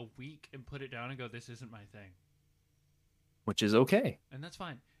for a week, and put it down and go, this isn't my thing. which is okay. And that's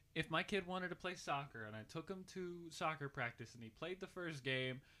fine. If my kid wanted to play soccer and I took him to soccer practice and he played the first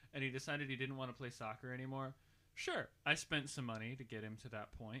game and he decided he didn't want to play soccer anymore, sure, I spent some money to get him to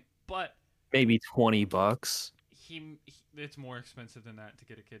that point, but Maybe $20. it's more expensive than that to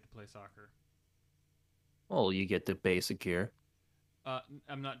get a kid to play soccer. Well, you get the basic gear.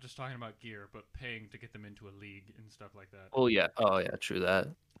 I'm not just talking about gear, but paying to get them into a league and stuff like that. Oh yeah. Oh yeah, true that.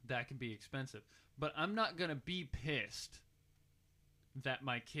 That can be expensive. But I'm not going to be pissed that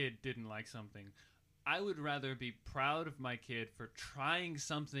my kid didn't like something. I would rather be proud of my kid for trying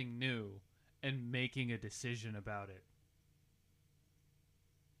something new and making a decision about it.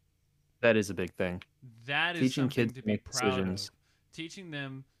 That is a big thing. That is Teaching something kids to to be make proud of. decisions. Teaching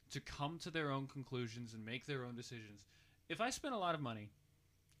them to come to their own conclusions and make their own decisions. If I spend a lot of money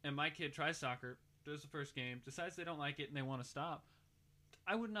and my kid tries soccer, does the first game, decides they don't like it and they want to stop,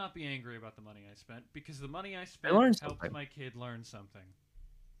 I would not be angry about the money I spent because the money I They spent learn helped something. my kid learn something.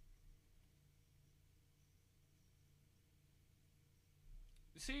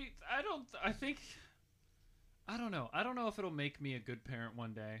 See, I don't know. I don't know if it'll make me a good parent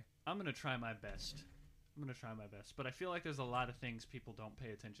one day. I'm going to try my best. I'm going to try my best. But I feel like there's a lot of things people don't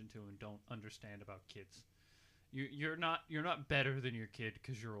pay attention to and don't understand about kids. You're not better than your kid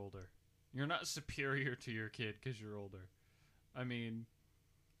because you're older. You're not superior to your kid because you're older. I mean,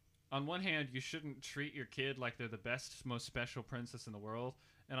 on one hand, you shouldn't treat your kid like they're the best, most special princess in the world,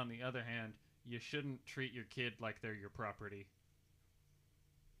 and on the other hand, you shouldn't treat your kid like they're your property.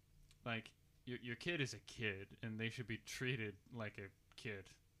 Like, your kid is a kid, and they should be treated like a kid.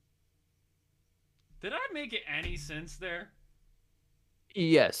 Did I make it any sense there?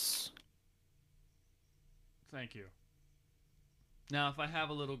 Yes. Thank you. Now, if I have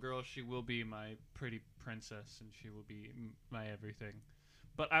a little girl, she will be my pretty princess, and she will be my everything.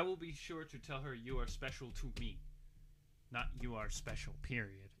 But I will be sure to tell her you are special to me. Not you are special,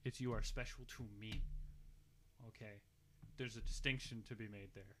 period. It's you are special to me. Okay. There's a distinction to be made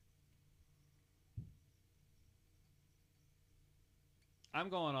there. I'm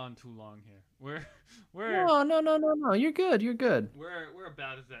going on too long here. We're No, no, no, no, no. You're good. You're good. we're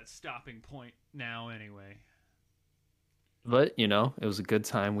about at that stopping point now anyway. But, it was a good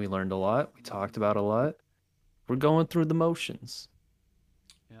time. We learned a lot. We talked about a lot. We're going through the motions.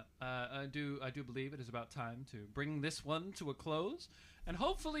 Yeah, I do believe it is about time to bring this one to a close, and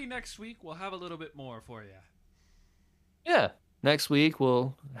hopefully next week we'll have a little bit more for you. Yeah. Next week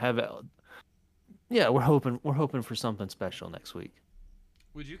we'll have yeah, we're hoping for something special next week.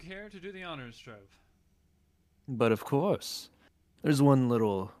 Would you care to do the honors, Trev? But of course, there's one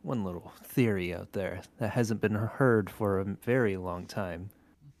little theory out there that hasn't been heard for a very long time.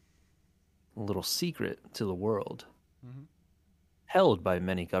 A little secret to the world, Mm-hmm. held by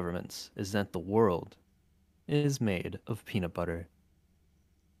many governments, is that the world is made of peanut butter.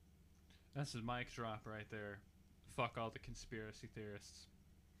 That's a mic drop right there. Fuck all the conspiracy theorists.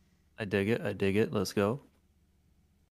 I dig it. I dig it. Let's go.